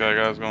think that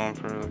guy's going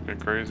for like a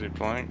crazy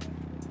flank.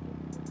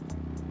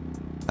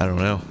 I don't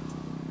know.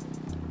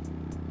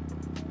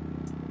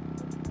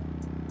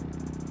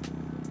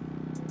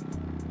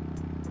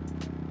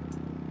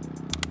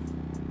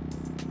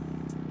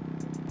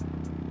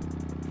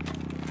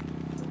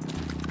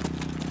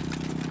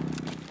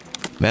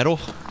 Metal?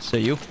 Is that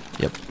you?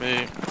 Yep.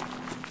 Me.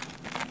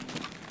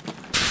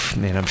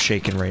 Man, I'm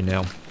shaking right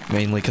now.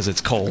 Mainly because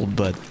it's cold,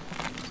 but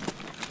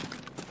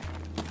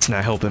it's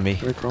not helping me.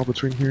 Can I crawl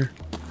between here?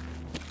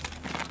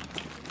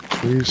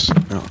 Please?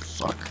 Oh,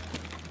 fuck.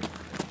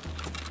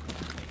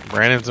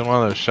 Brandon's in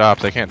one of those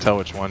shops. I can't tell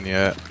which one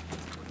yet.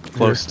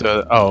 Close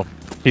to. Oh,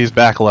 he's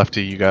back left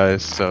to you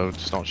guys, so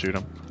just don't shoot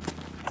him.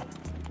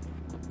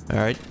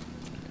 Alright.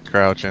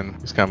 Crouching.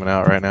 He's coming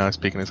out right now. He's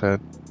peeking his head.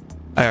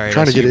 Alright,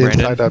 Trying I to see get you, inside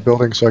Brandon. that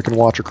building so I can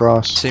watch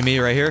across. See me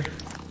right here?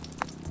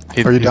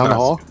 Are you He's down the not-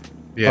 hall?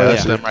 Yeah, Oh,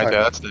 that's yeah. them right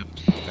there. That's them.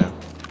 Yeah.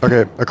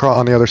 Okay, across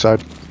on the other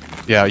side.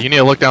 Yeah, you need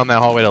to look down that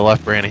hallway to the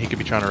left, Brandon. He could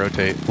be trying to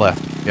rotate.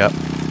 Left. Yep.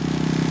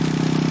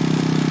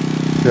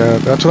 Yeah,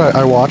 that's what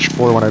I watched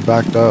for when I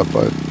backed up,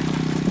 but...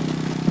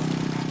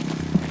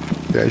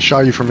 Yeah, he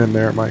shot you from in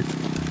there, Mike.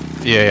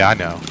 Yeah, I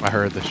know. I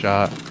heard the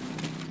shot.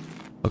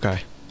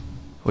 Okay.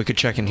 We could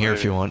check in here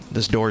if you want.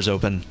 This door's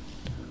open.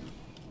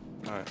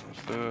 Alright,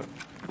 let's do it.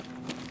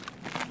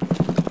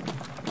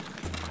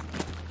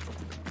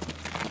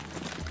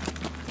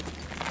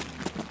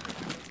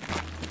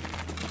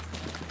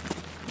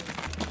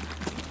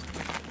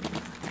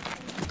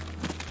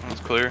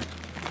 That's clear.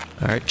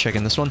 Alright,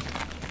 checking this one.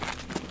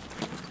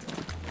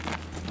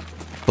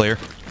 Clear.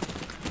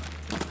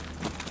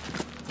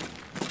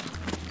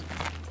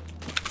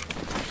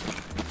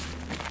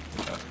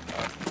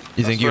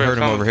 You think you heard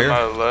him over here? To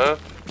my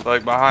left,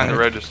 like behind the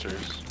Alright.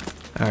 registers.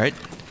 Alright.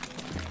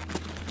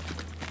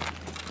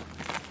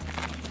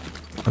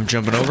 I'm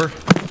jumping over.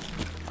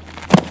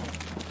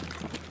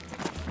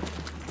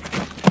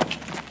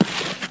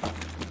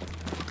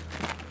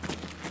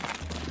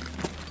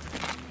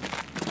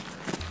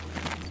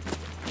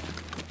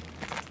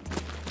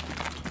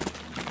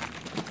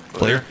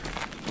 Clear.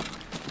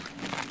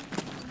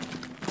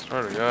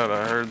 Swear to God,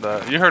 I heard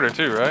that. You heard it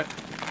too, right?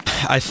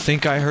 I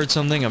think I heard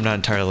something. I'm not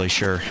entirely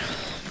sure.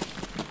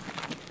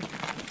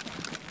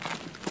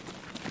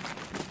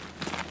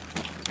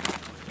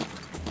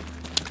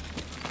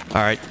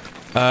 Alright.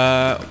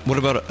 What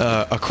about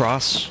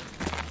across?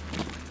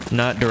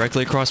 Not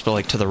directly across, but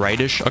like to the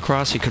right-ish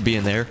across? He could be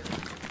in there.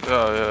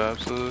 Oh, yeah,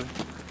 absolutely.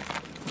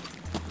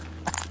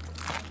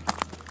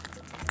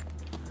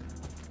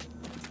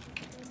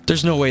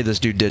 There's no way this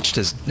dude ditched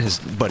his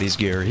buddy's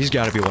gear. He's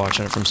got to be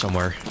watching it from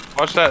somewhere.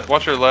 Watch that.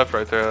 Watch your left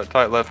right there. That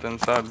tight left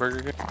inside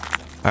Burger King.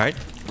 Alright.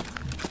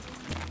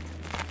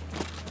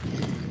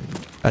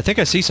 I think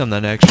I see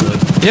something actually.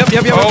 Yep.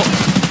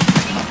 Oh!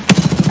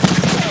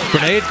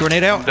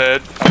 Grenade out. I'm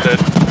dead. I'm dead.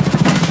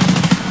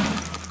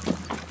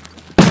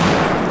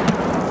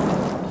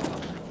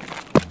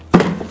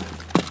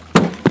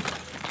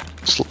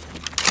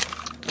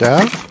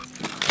 Gav?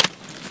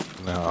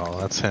 No,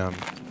 that's him.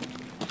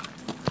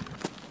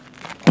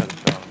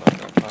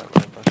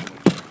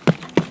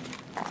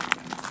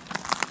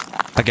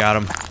 I got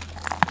him.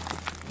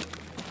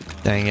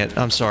 Dang it.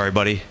 I'm sorry,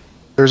 buddy.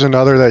 There's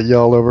another that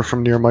yelled over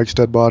from near Mike's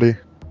dead body.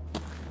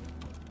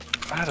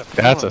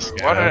 That's a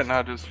Why did scav. it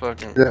not just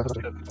fucking... Yeah.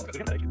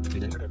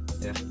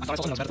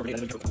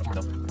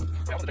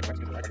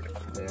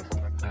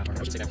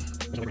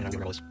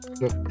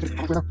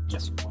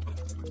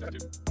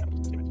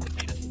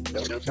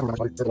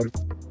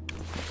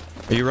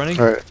 Are you running?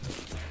 Alright.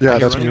 Yeah, Are you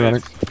that's me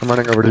running? running. I'm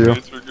running over to you.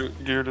 It's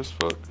geared as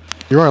fuck.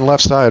 You're on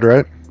left side,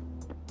 right?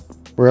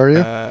 Where are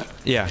you?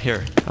 Yeah,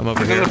 here. I'm over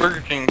He's in here. the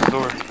Burger King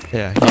store.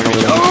 Yeah.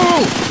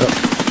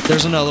 Oh!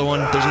 There's another one.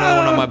 There's another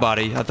one on my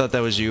body. I thought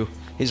that was you.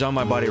 He's on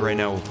my body right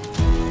now.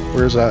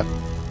 Where's that?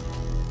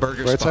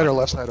 Burger Right spot. side or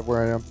left side of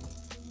where I am?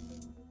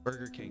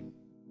 Burger King.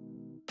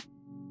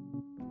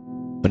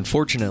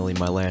 Unfortunately,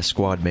 my last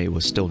squad mate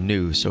was still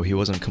new, so he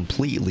wasn't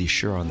completely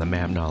sure on the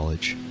map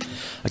knowledge.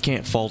 I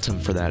can't fault him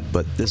for that,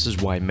 but this is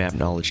why map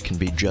knowledge can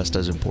be just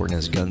as important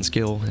as gun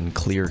skill and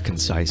clear,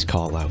 concise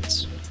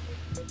callouts.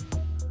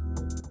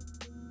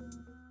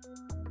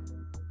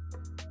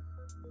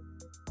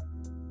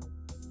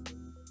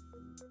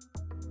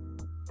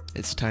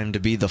 It's time to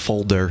be the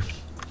folder.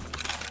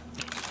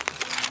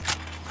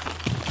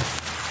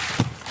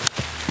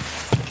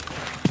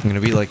 I'm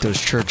gonna be like those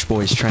church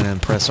boys trying to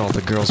impress all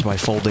the girls by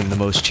folding the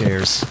most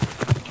chairs.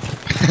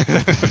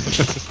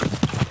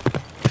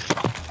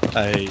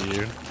 I hate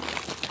you.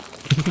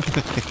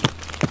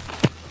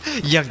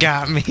 You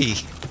got me!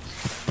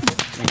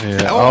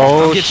 Yeah.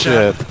 Oh, Oh, get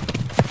shit.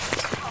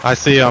 I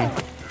see him.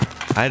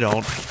 I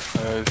don't.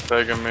 He's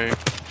taking me.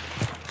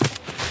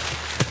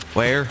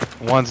 Where?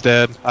 One's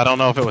dead. I don't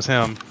know if it was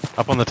him.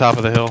 Up on the top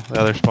of the hill,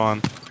 the other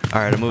spawn.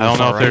 Alright, I'm moving I don't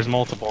know far if right. there's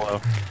multiple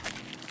though.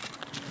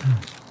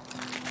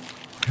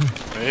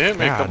 He hit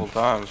me a God. couple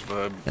times,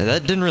 but Yeah,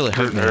 that didn't really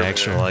hurt me, Earlier.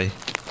 actually.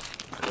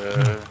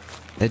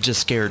 It just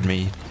scared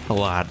me a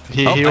lot.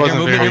 He I hear wasn't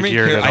movement very near me.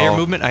 geared Here, at I hear all.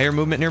 movement. I hear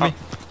movement near me.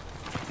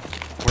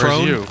 Where's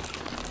Prone. you?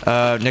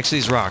 Next to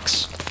these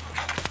rocks.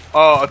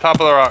 Oh, top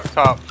of the rock.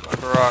 Top of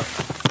the rock.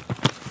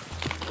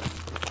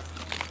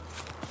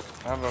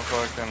 I have a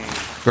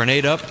fucking...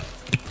 Grenade up.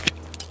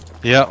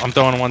 Yeah, I'm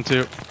throwing one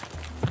too.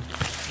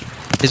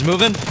 He's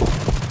moving.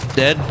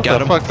 Dead. Got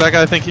the him. fuck that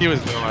guy think he was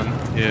doing?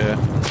 Yeah.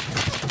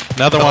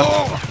 Another one.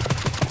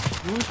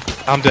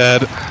 I'm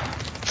dead.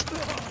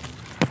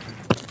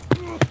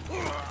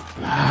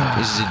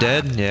 Is he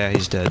dead? Yeah,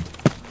 he's dead.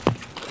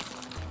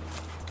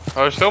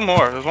 Oh, there's still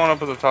more. There's one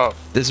up at the top.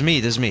 This is me.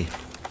 This is me.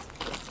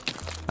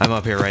 I'm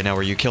up here right now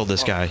where you killed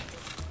this guy.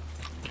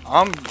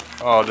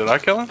 Oh, did I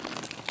kill him?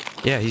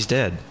 Yeah, he's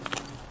dead.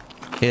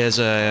 He has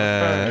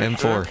a M4.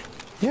 Sure.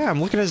 Yeah,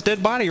 I'm looking at his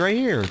dead body right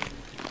here.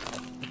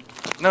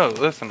 No,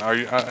 listen. Are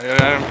you? I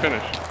didn't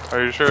finish.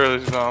 Are you sure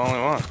this is the only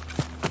one?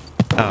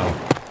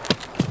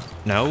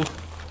 Oh. No?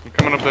 I'm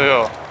coming up the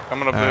hill.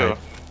 Coming up the hill. Alright.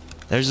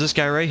 There's this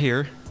guy right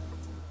here.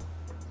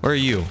 Where are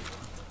you?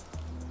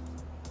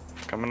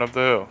 Coming up the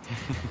hill.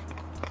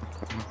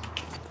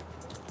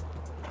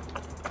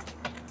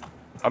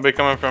 I'll be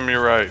coming from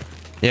your right.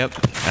 Yep,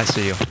 I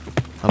see you.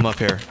 I'm up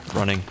here,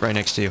 running, right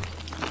next to you.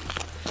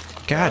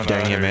 God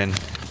dang it, man.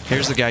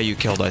 Here's the guy you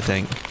killed, I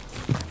think.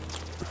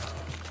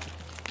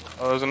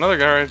 Oh, there's another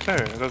guy right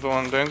there. Is that the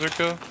one Danzer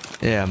killed?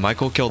 Yeah,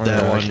 Michael killed Yeah,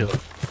 that I one. killed.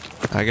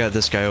 I got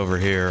this guy over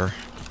here.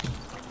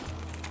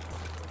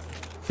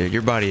 Dude,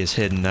 your body is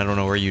hidden. I don't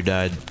know where you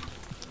died.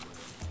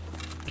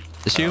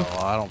 This you?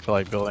 Oh, I don't feel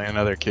like building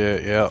another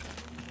kit. Yep.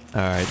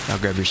 Alright, I'll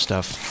grab your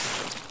stuff.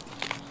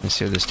 Let's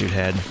see what this dude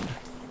had.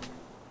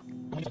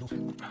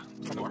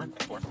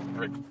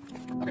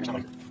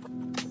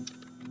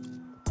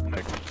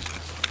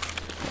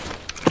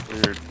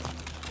 Weird.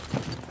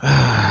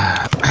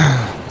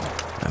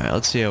 Alright,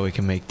 let's see how we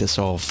can make this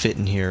all fit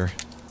in here.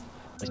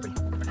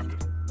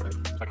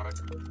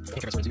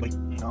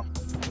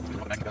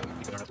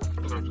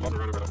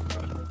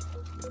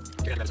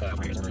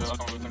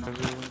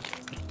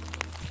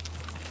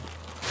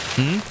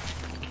 Hmm?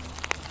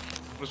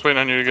 Just waiting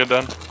on you to get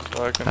done.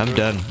 So I can I'm do it.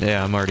 done.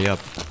 Yeah, I'm already up.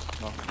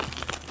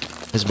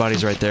 His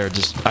body's right there.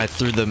 Just I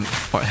threw the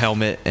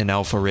helmet and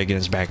alpha rig in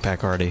his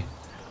backpack already.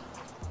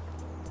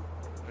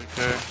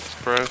 Okay,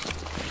 press.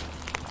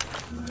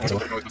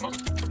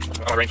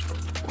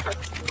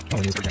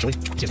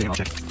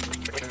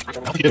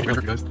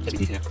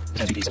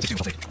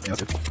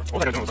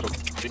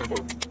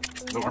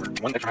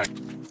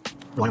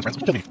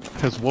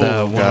 His The wolf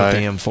one guy. with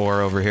the M4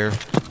 over here.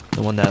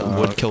 The one that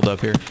Wood killed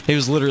up here. He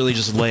was literally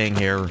just laying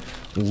here,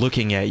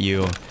 looking at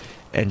you,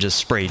 and just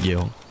sprayed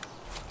you.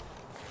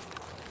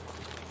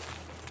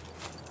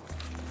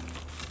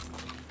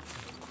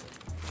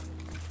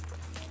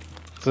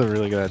 It's a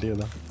really good idea,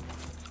 though.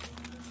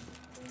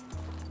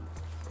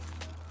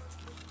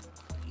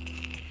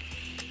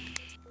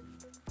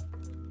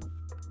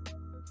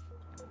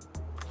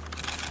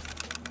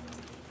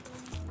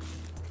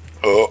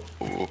 Oh.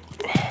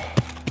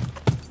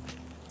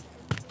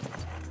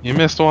 You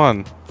missed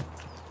one.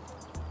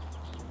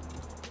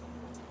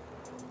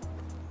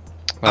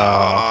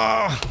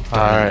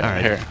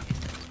 Alright, here.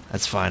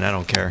 That's fine, I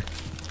don't care.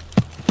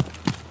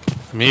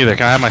 Me either.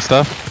 Can I have my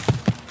stuff?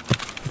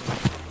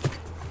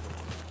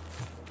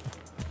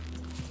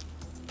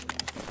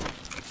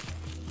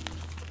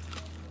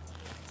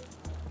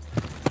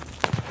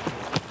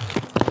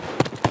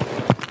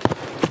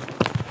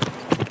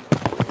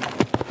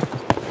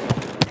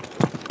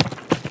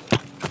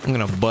 I'm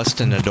gonna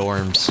bust into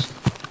dorms.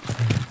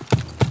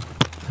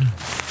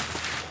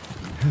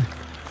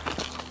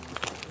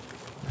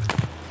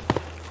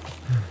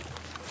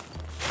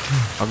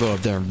 I'll go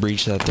up there and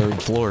breach that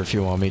 3rd floor if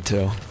you want me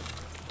to.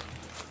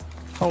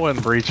 I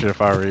wouldn't breach it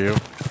if I were you.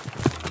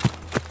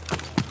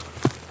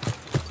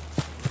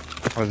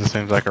 That just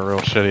seems like a real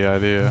shitty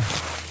idea.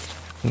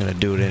 I'm gonna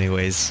do it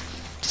anyways,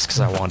 just because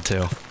I want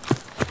to.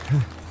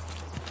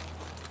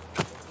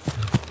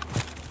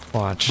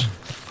 Watch.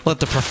 Let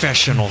the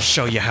professional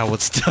show you how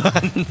it's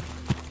done.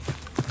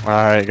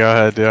 Alright, go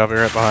ahead, dude. I'll be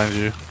right behind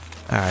you.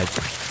 Alright.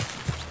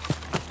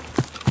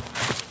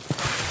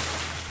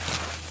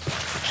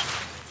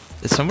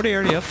 Is somebody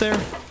already up there?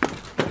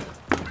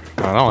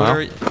 I don't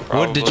know.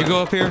 Wood, did you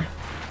go up here?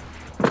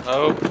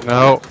 Oh.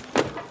 No.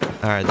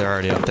 Alright, they're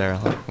already up there.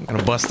 I'm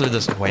gonna bust through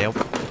this way up.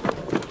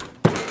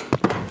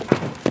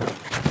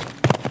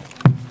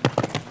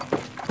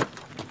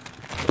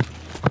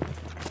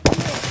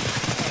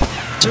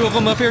 Two of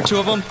them up here, two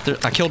of them.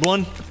 I killed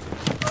one.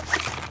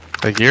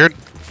 They geared?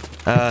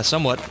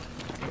 Somewhat.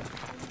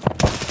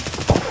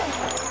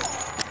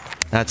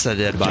 That's a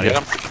dead Did body. you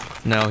get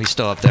him? No, he's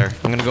still up there.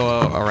 I'm gonna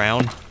go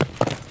around,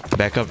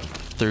 back up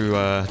through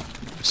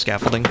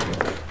scaffolding.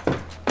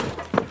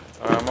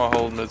 I'm gonna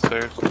hold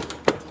mid-stairs.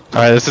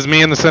 Alright, this is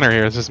me in the center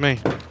here. This is me.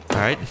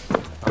 Alright.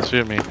 Don't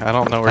shoot me. I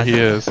don't know where he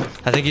is.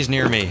 I think he's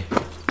near me.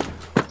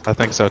 I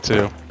think so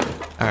too.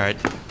 Alright.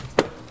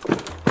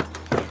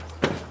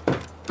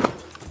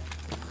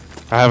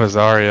 I have a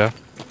Zarya.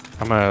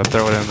 I'm gonna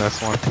throw it in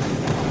this one.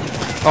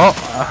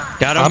 Oh!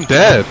 Got him. I'm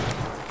dead.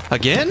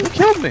 Again? Who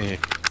killed me?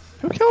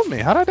 Who killed me?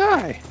 How'd I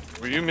die?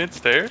 Were you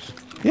mid-stairs?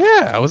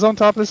 Yeah, I was on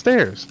top of the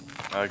stairs.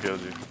 I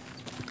killed you.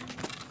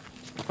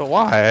 But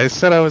why? I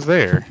said I was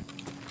there.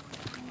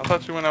 I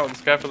thought you went out with the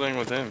scaffolding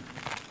with him.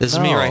 This is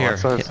me No, right here.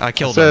 I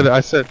killed him.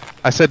 I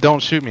said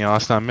don't shoot me,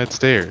 Austin. I'm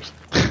mid-stairs.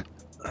 That's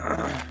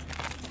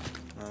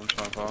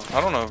my fault.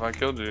 I don't know if I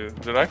killed you.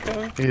 Did I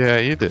kill you? Yeah,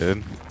 you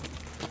did.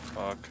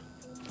 Fuck.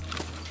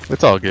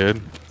 It's all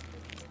good.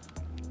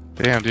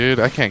 Damn, dude,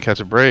 I can't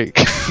catch a break.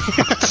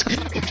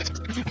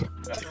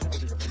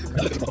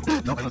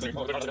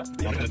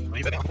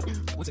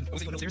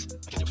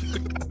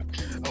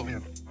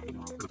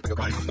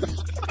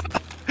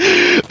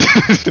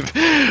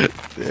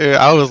 Dude,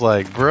 I was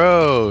like,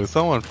 bro,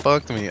 someone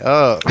fucked me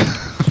up.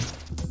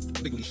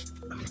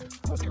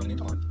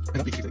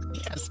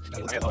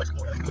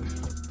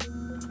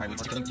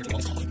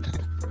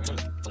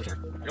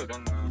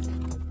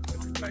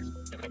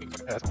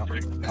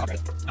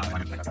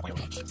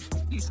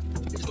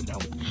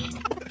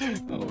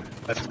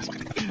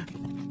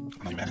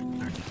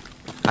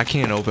 I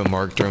can't open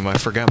Marked Room. I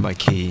forgot my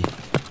key.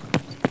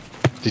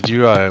 Did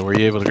you, were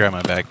you able to grab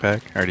my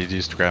backpack? Or did you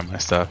just grab my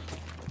stuff?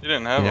 You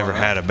didn't have I never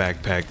one, had a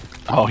backpack.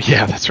 Oh,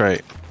 yeah, that's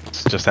right.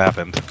 It just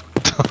happened.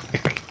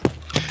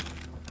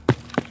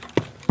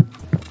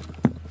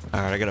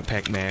 Alright, I gotta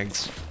pack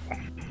mags. Do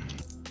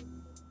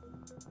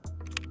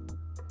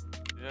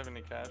you have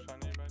any cash on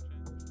you by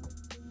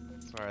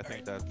chance? Sorry, I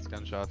think that's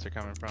gunshots are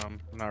coming from.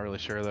 I'm not really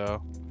sure,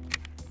 though.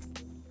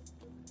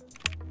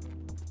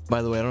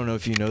 By the way, I don't know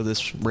if you know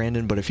this,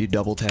 Brandon, but if you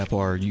double tap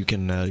R, you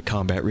can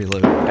combat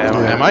reload.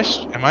 Am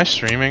I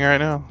streaming right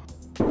now?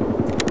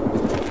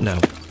 No.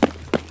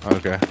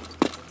 Okay.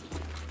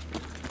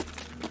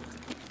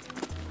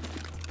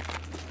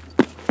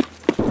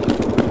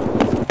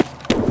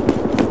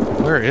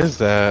 Where is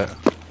that?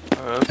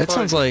 That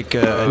sounds like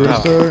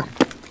Superstore?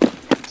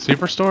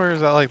 Superstore?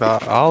 Is that like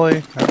the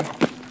Ollie?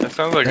 That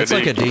sounds like that's a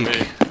like a deep.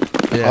 deke.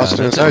 Yeah,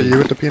 Austin, is that's that you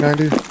with the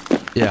P90?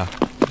 Yeah.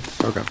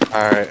 Okay.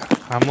 Alright,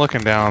 I'm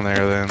looking down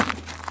there then.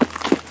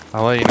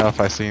 I'll let you know if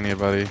I see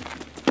anybody.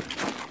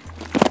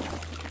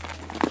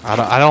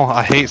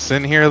 I hate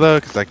sitting here though,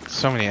 cause like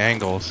so many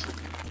angles.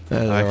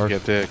 I can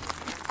get dick.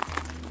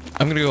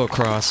 I'm gonna go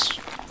across.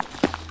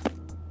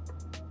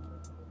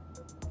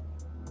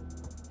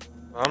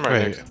 I'm right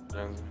Wait. next to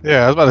Denzel.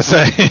 Yeah, I was about to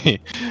say.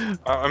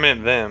 I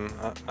meant them.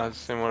 I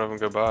just seen one of them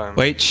go by. And,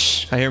 Wait,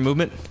 shh, I hear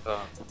movement.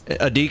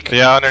 A deek.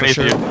 Yeah, for underneath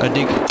sure. you. A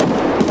deek.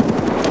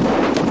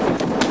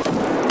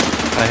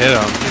 I hit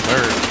him. He's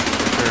hurt.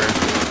 For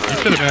sure.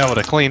 You should have been able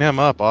to clean him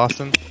up,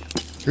 Austin.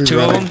 Who's Two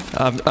running?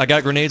 of them. I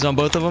got grenades on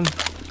both of them.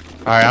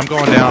 Alright, I'm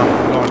going down.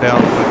 I'm going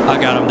down. I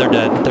got them. They're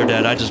dead. They're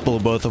dead. I just blew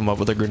both of them up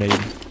with a grenade.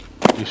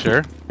 You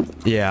sure?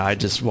 Yeah, I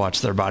just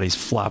watched their bodies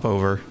flop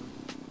over.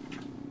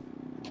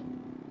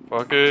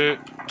 fuck it.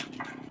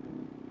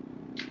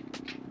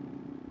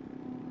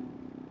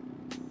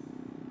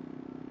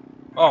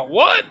 Oh,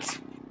 what?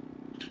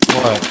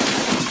 What?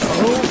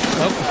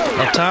 Oh,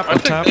 up top, I up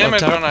took top, up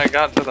damage when top. I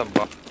got to the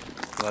bottom.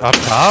 Up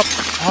top?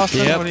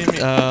 Austin, Yep. what do you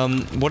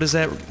mean? What is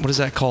that? What is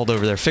that called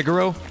over there?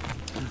 Figaro?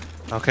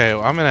 Okay,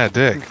 well, I'm in that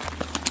dick.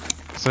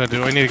 So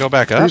do we need to go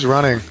back up? Who's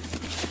running?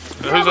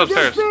 Who's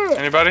upstairs?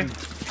 Anybody?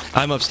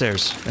 I'm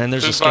upstairs, and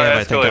there's Who's a by scab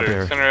I think up escalator?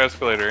 here. Center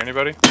escalator.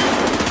 Anybody?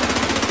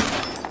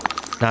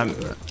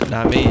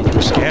 Not me.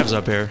 There's scabs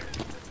up here.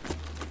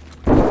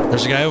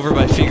 There's a guy over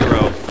by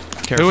Figaro.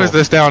 Careful. Who is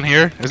this down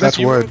here? Is That's this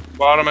you? wood.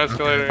 Bottom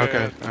escalator. yeah,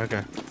 Okay, yeah.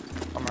 okay.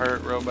 I'm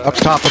hurt real bad. Up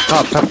top of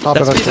That's me.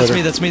 That's escalator.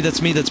 me. That's me.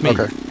 That's me. That's me.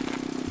 Okay.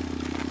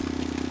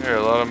 Here,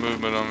 a lot of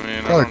movement on me.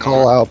 And I Gotta don't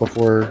call know. out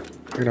before,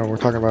 we're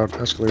talking about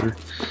escalator.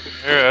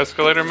 Here,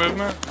 escalator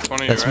movement. It's one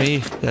of you, That's right? me.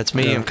 That's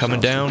me. Yeah, I'm coming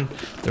down.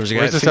 There was a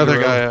guy. Where's at this other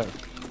Figaro. guy at?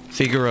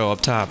 Figaro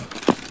up top.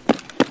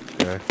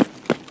 Okay.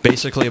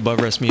 Basically above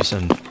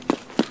Rasmussen.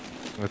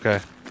 Okay.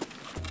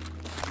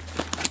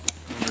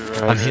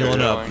 I'm healing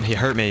up. He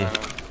hurt me.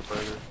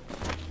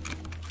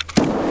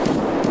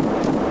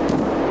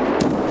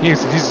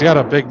 He's got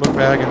a big book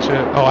bag and shit.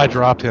 Oh, I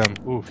dropped him.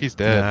 Ooh, he's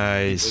dead.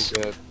 Nice.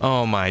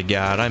 Oh my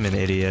god, I'm an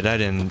idiot. I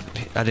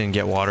didn't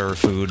get water or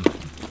food.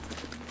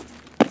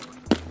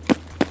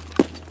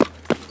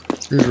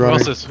 Who's Who running?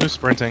 else is? Who's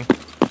sprinting?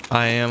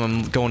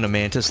 I'm going to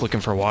Mantis looking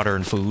for water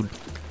and food.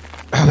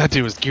 That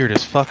dude was geared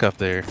as fuck up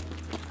there.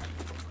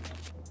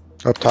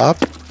 Up top?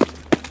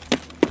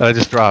 That I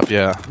just dropped,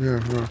 yeah. Yeah,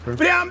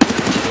 okay.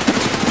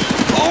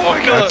 Oh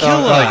my god!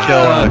 Kill him.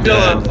 Kill him.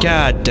 Kill him.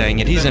 God dang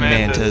it, he's in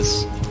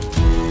Mantis. Mantis.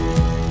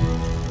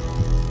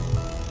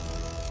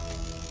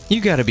 You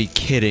gotta be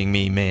kidding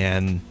me,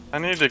 man. I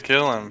need to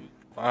kill him.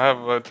 I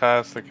have a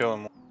task to kill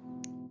him.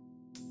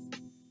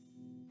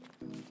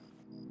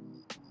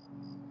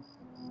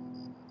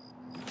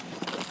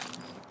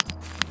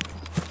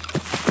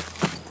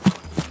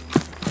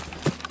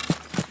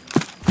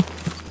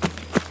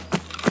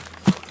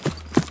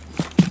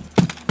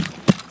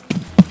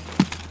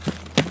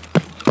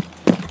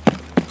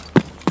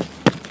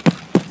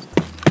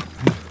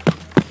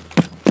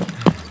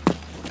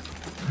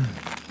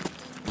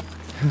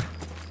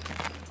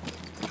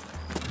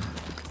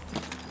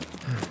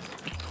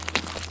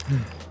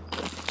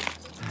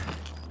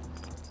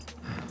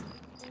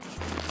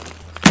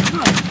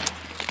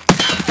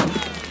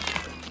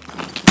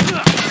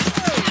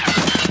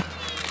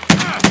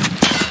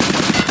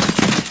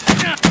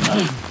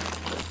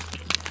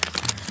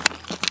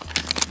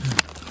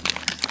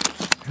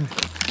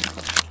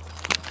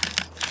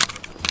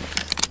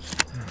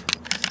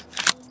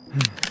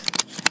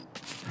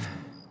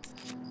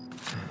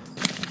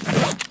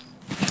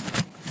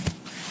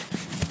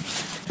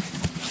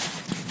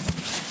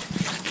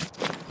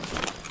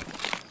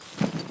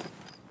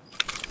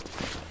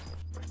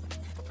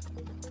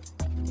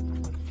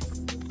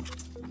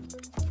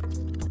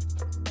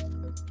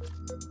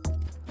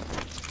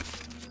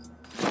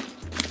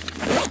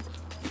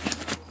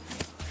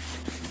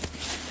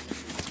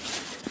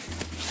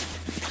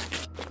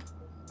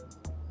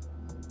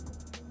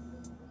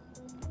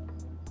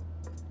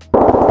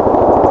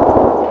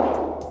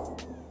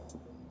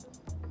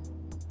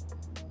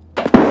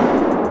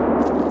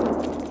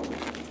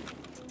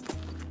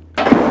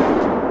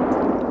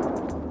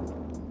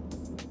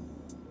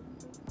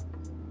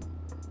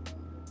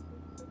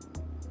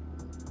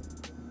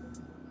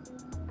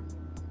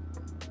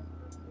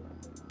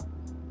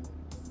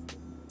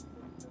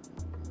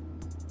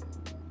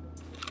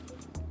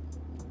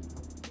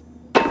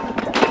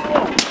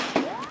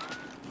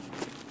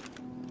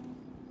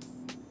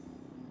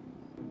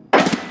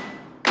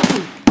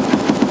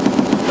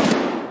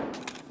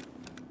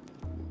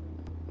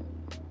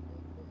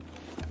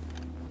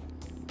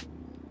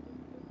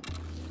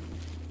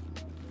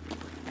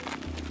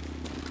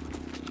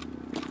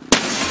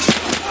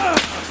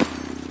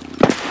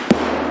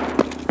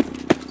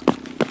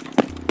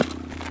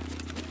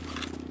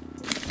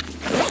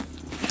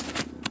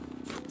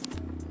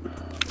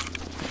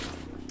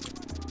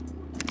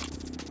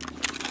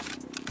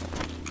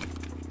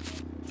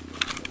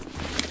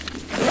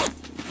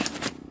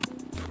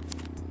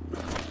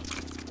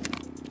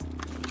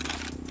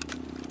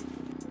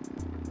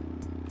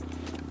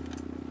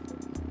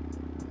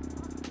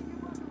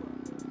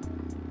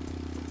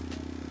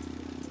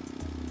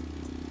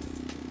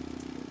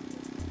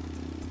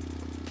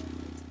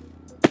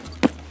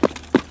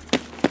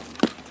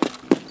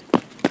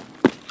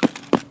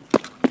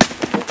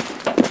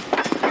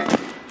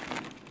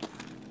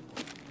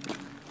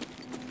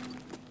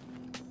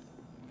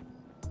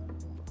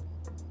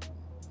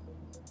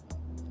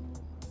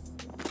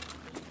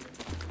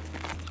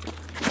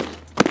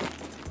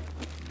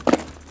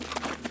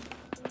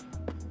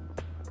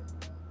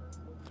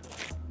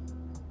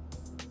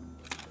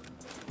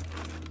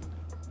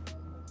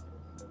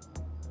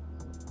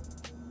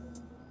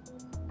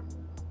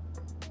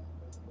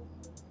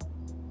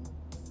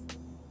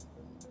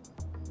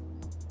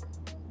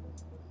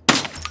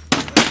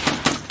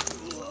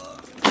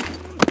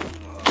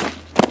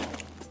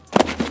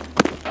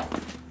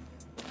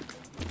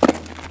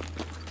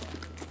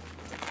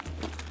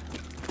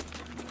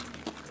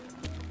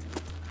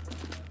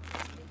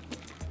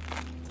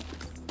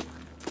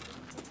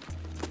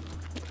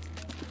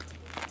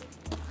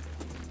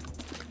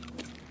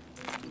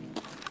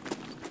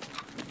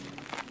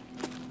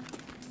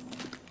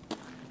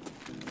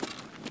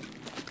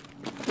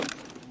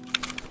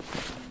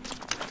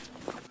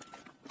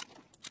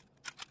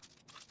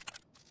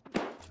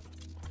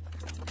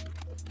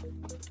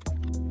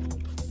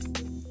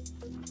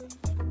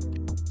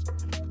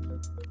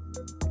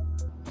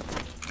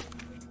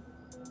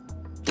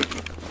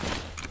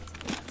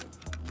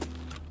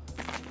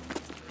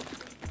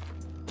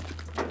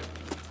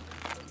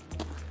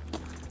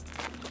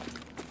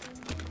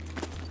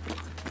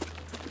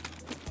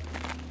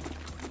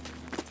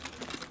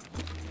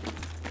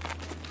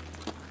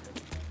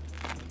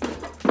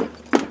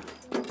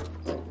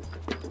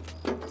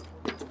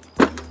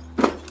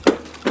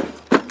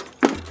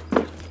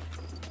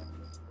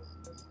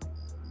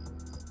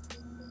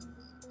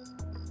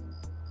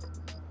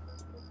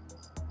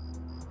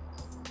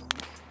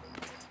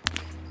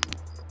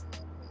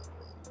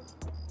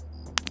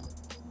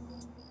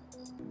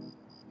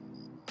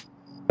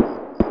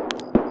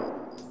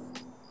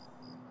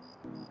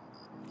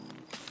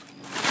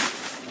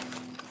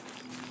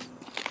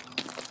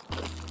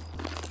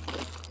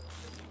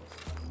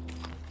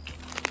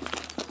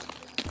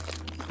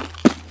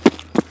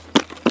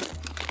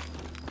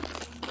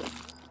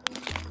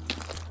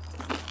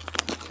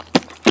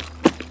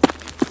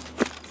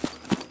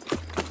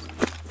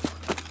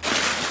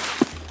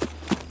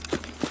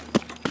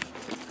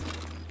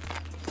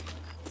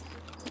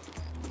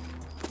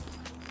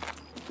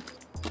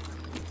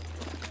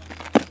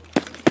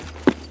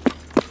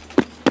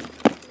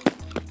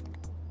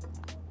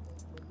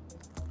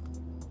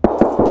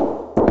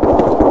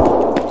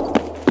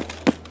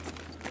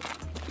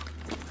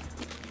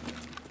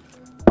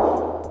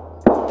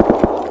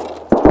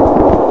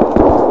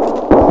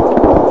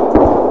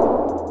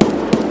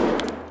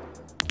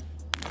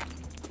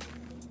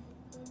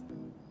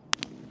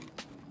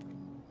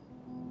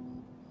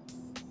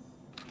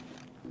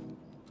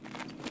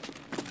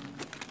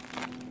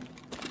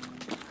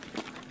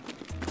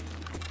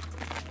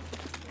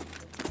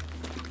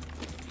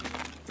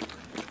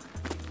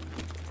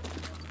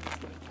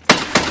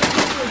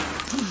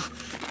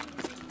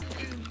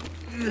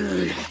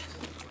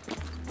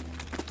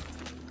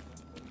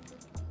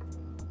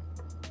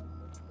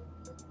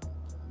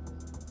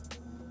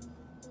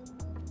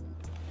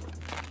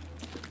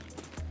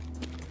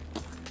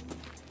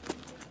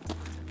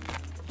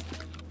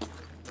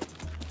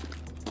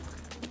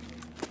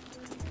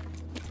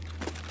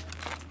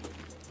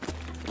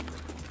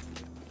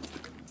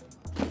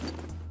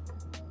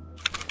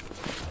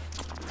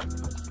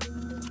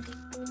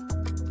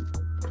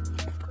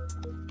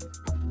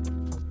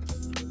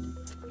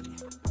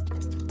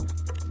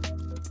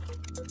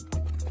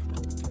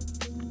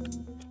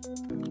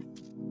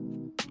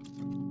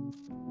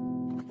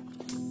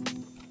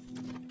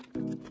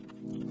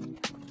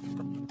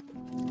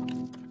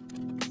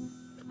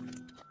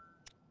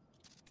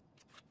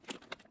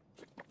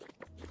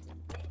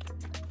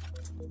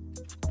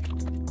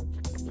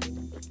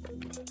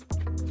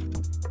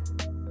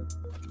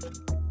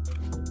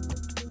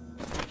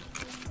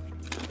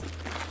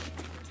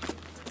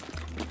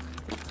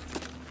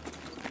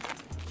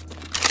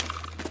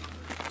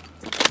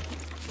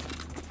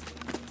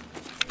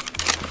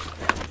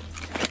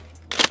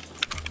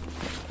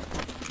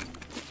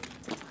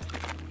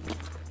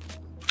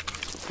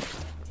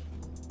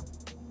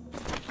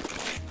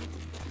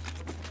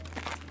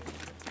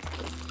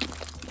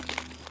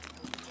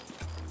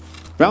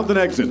 Found an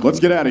exit. Let's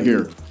get out of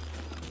here.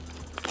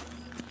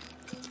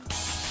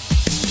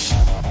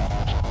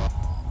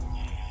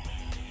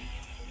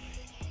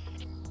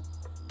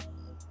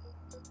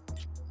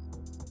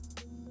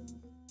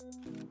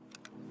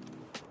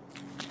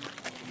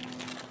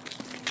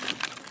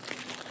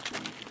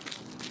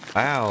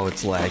 Wow,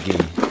 it's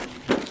laggy.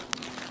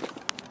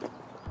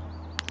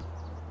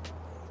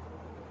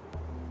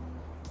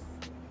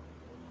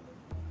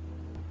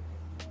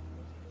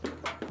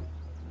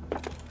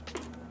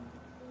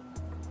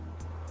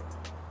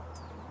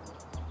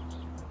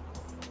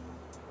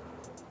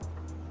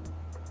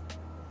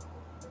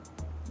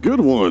 Good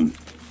one.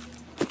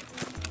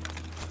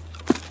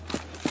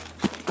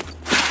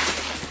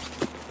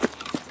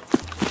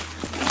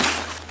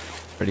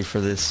 Ready for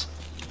this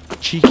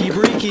cheeky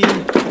breaky?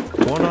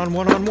 One on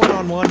one.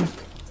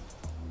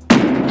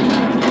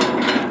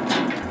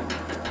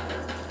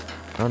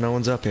 Oh, no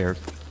one's up here.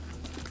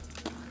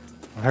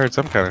 I heard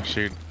some kind of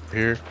shoot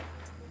here.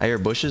 I hear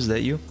bushes.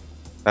 That you?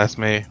 That's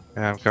me.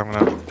 Yeah, I'm coming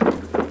up.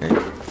 Okay.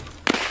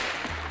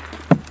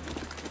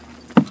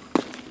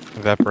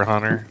 Is that for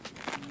Hunter?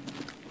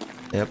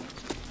 Yep.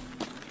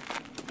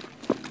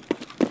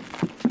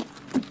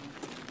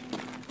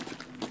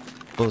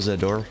 Close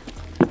that door.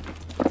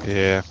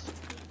 Yeah.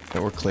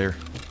 Yeah, we're clear.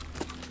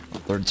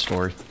 Third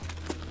story.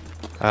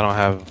 I don't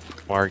have a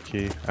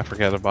marquee. I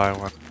forgot to buy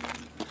one.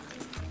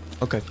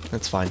 Okay,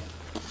 that's fine.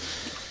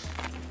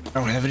 I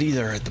don't have it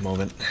either at the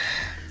moment.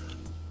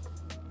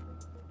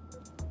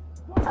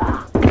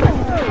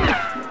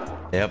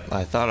 Yep,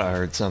 I thought I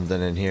heard something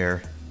in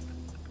here.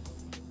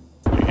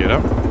 You get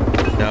up?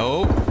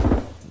 No.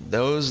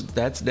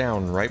 That's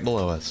down right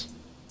below us.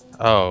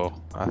 Oh,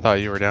 I thought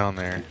you were down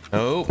there.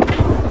 Nope.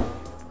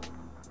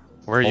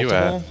 Where are you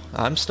at?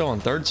 I'm still on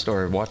third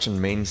story watching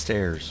main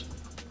stairs.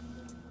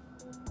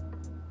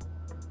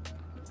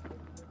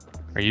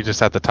 Are you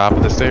just at the top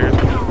of the stairs?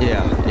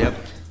 Yeah, yep.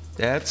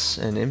 That's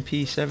an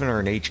MP7 or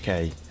an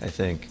HK, I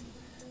think.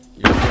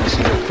 You're gonna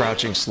see them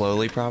crouching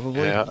slowly,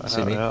 probably.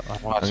 See me? I'm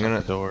watching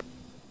the door.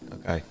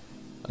 Okay.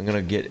 I'm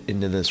gonna get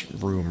into this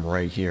room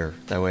right here.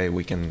 That way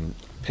we can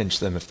pinch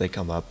them if they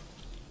come up.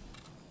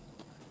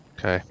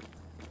 Okay.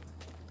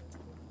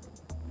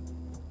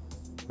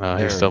 No,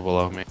 There. he's still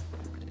below me.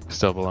 He's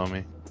still below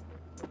me.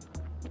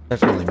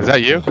 Definitely. Is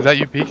that you? Is that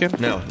you peeking?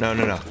 No.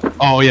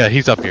 Oh yeah,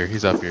 he's up here.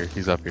 He's up here.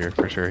 He's up here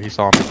for sure. He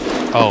saw me.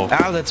 Oh.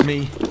 Ow, that's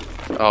me.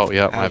 Oh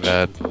yeah, my Ouch.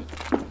 bad.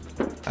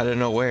 I didn't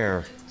know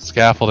where.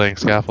 Scaffolding.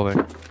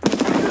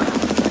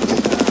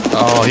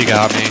 Oh, he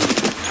got me.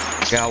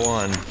 Got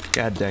one.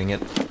 God dang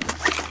it.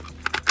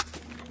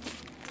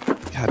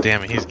 God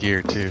damn it, he's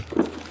geared too.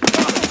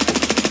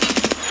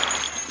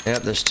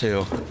 Yep, there's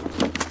two.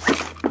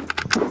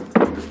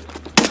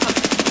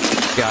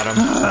 Got him.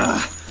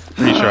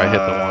 Pretty sure I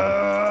hit the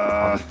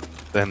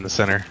one in the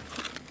center.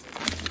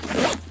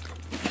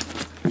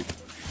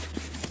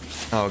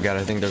 Oh god,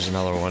 I think there's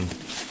another one.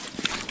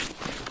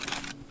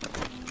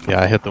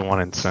 Yeah, I hit the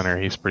one in center.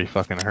 He's pretty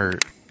fucking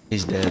hurt.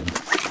 He's dead.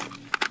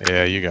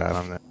 Yeah, you got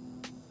him there.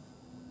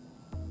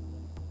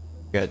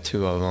 Got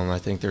two of them. I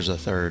think there's a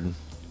third.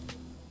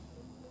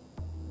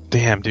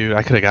 Damn, dude,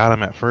 I could have got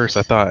him at first.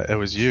 I thought it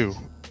was you.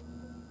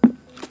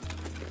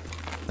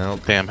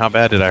 Nope. Damn, how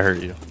bad did I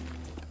hurt you?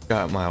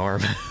 Got my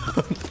arm.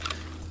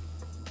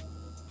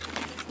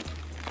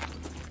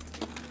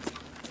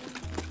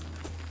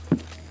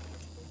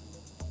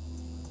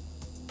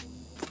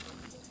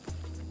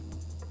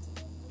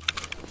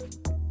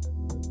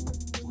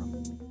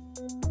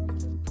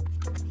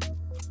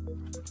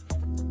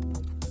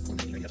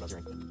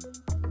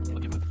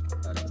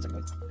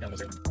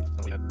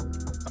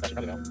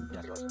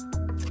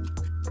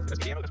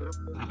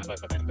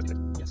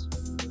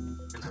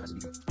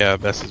 Yeah,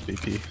 best is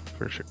BP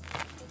for sure.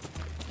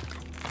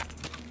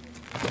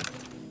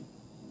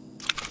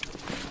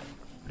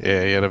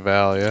 Yeah, he had a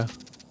Val, yeah.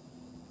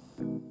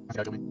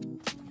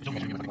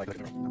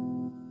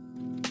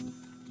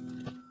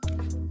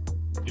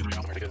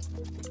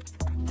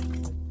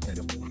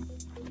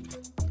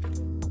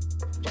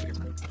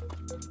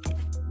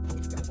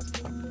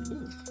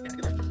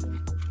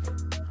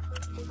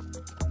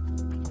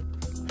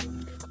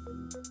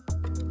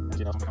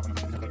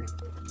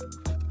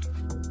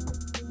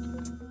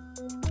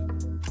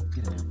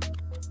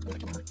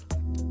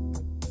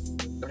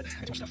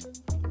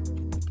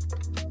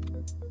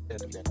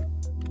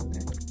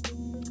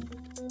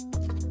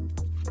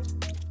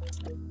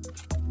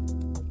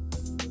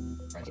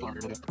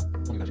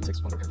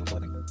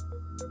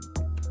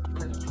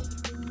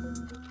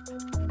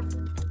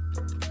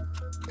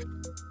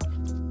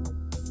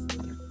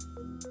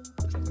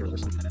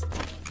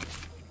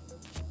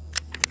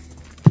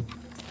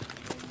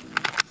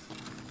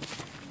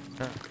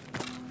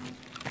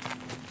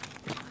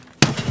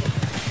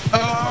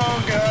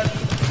 Oh god.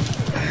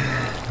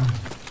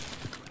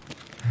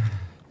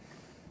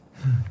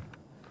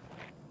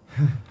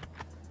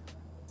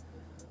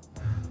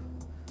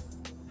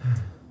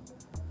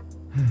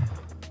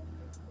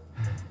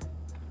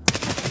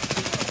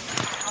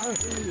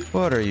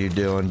 What are you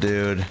doing,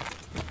 dude?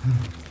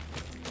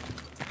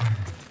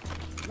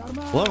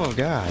 Love of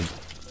God.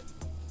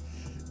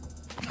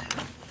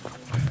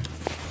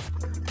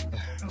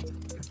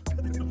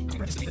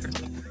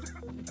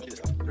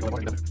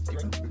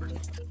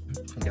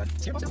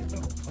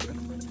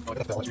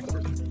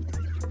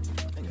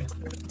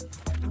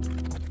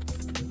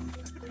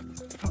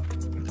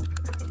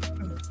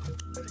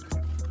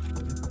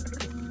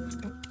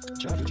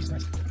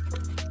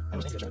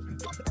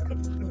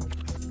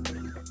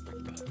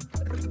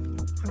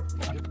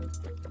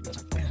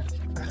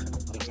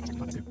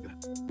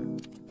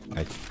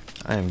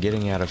 I am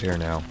getting out of here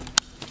now.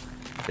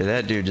 Yeah,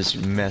 that dude just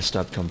messed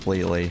up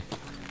completely.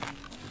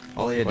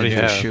 All he had to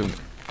do was shoot.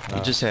 He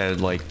just had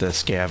like the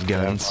scav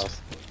guns.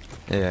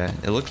 Yeah,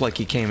 it looked like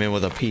he came in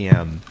with a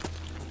PM.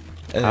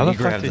 And How then the he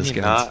fuck grabbed did his he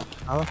guns. not?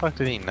 How the fuck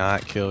did he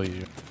not kill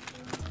you?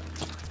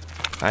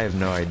 I have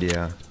no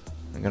idea.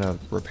 I'm gonna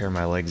repair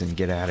my legs and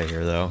get out of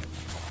here though.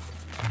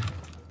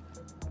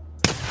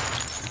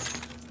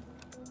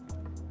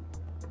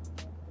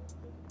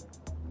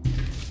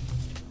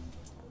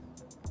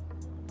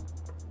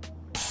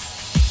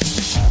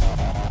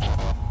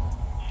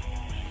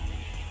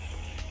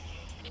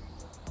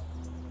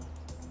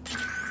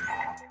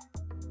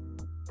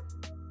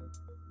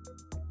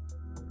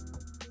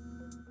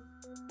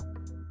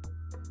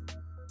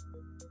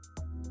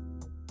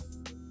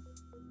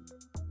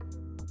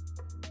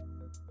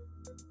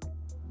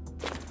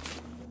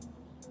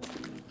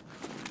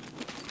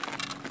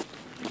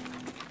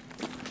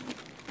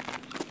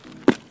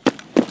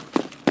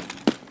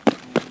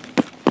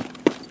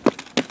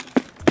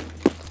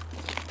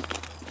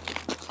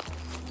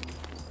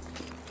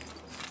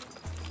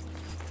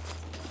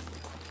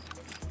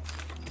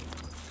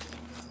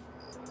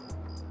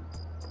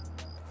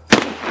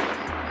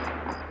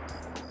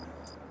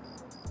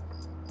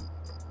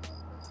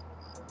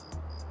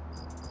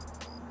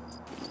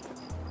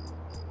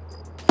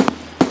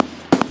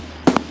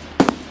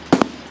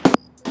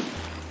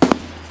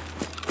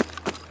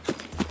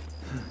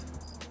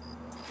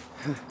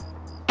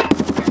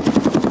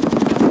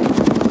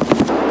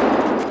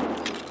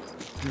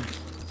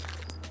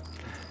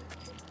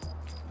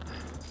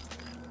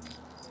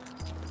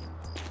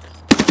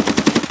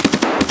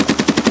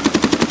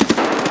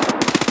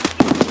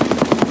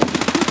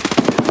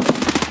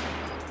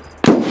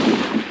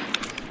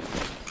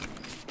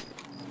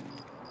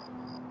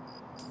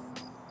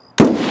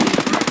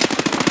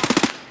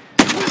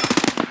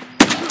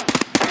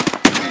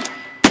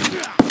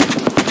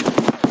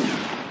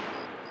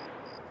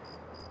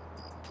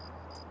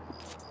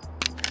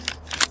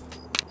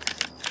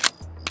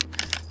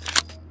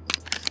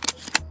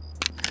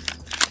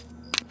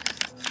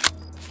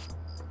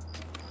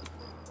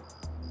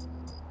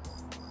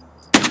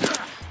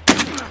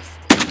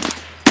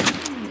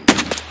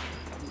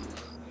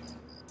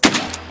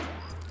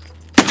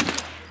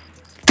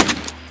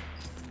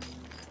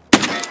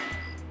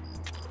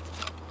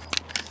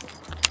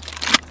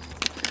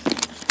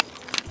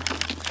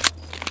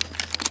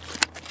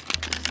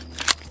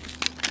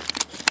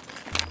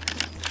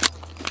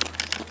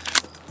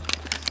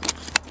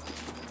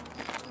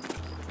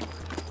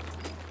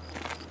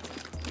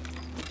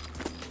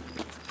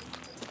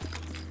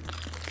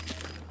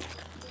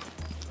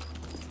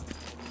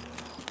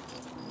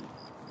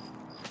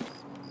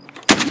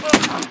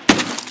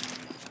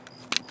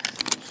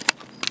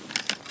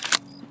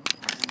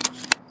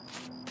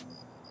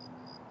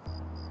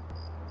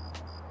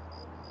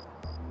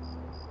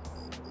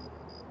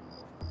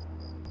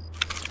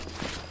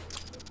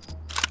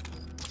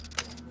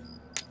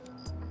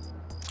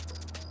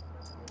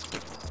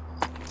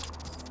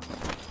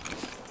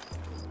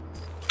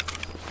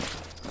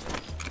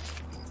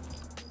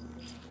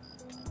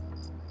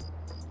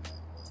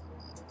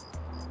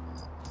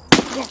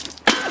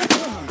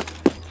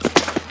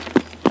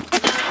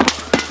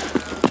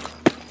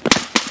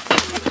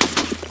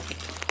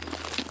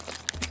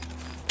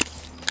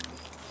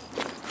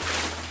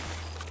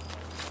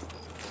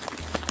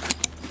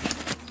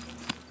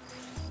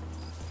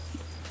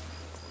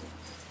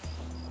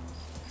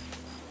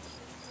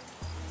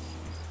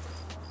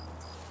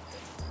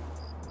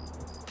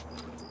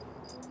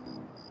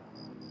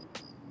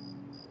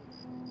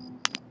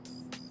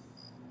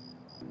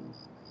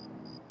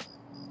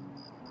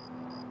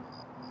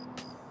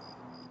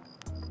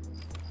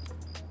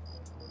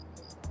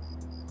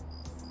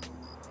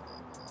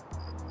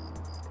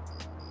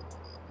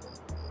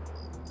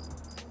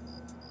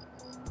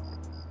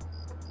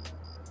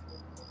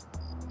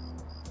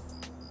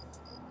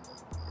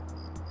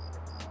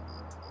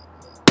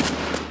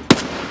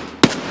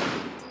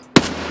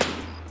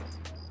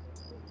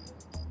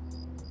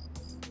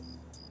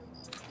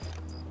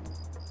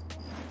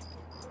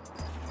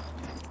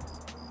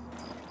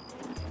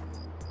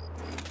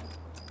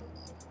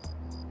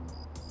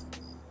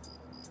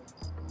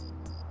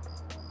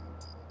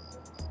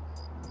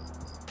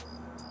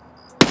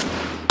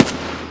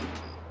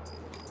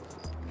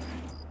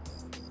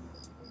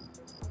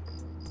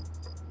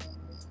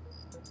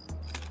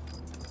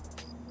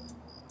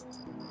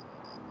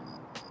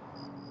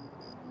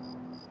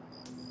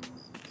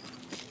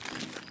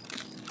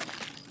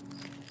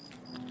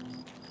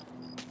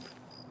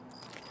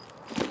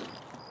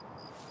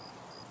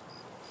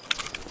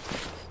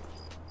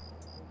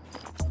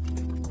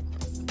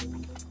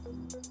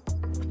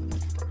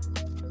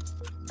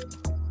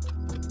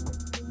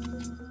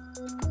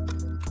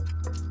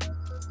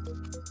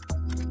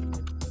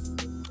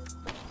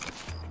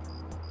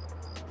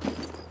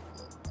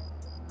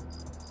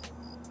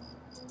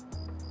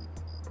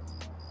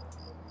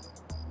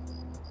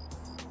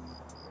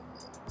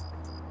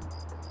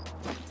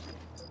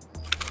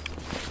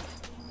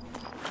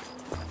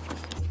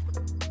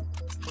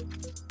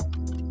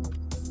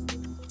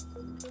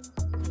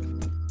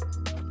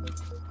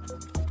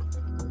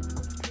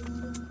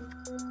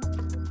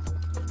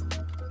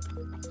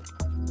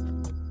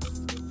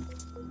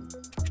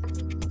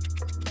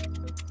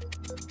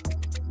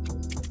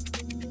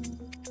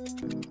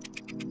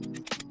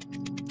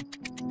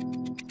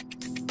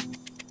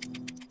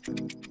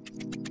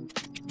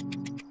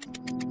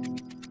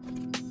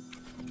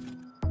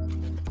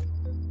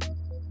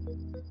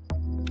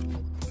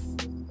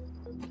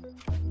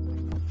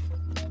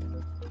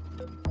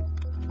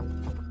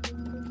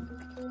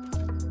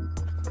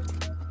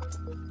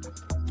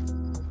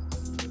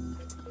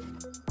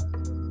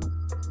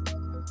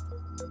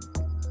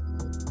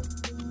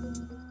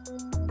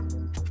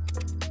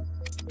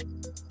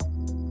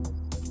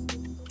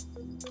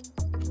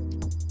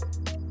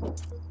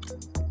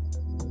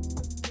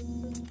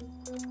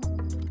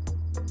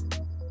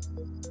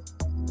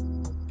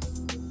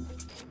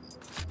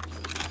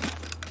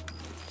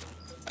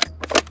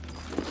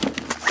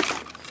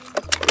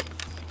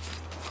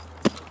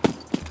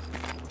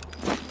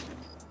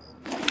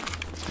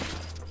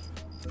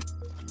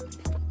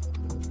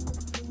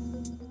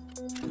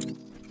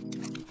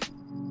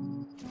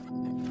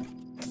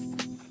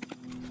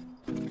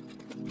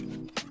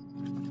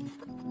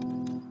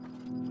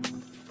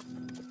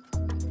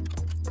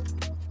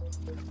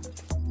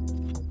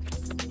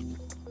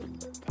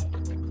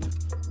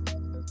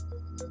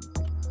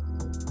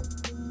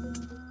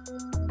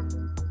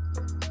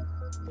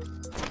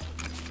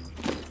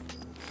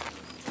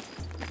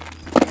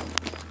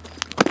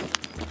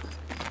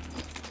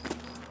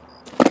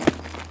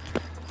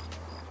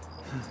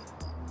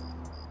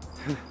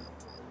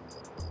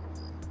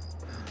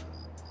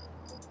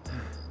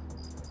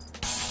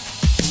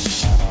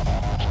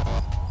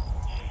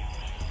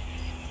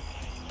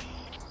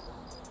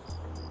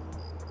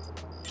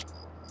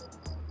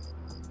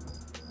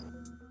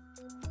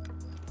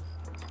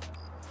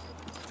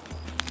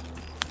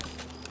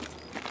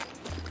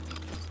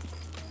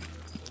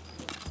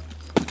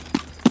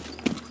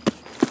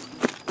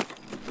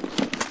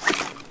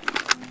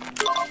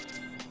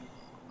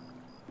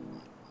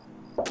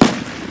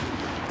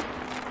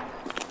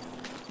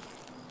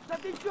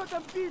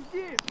 там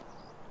пиздишь?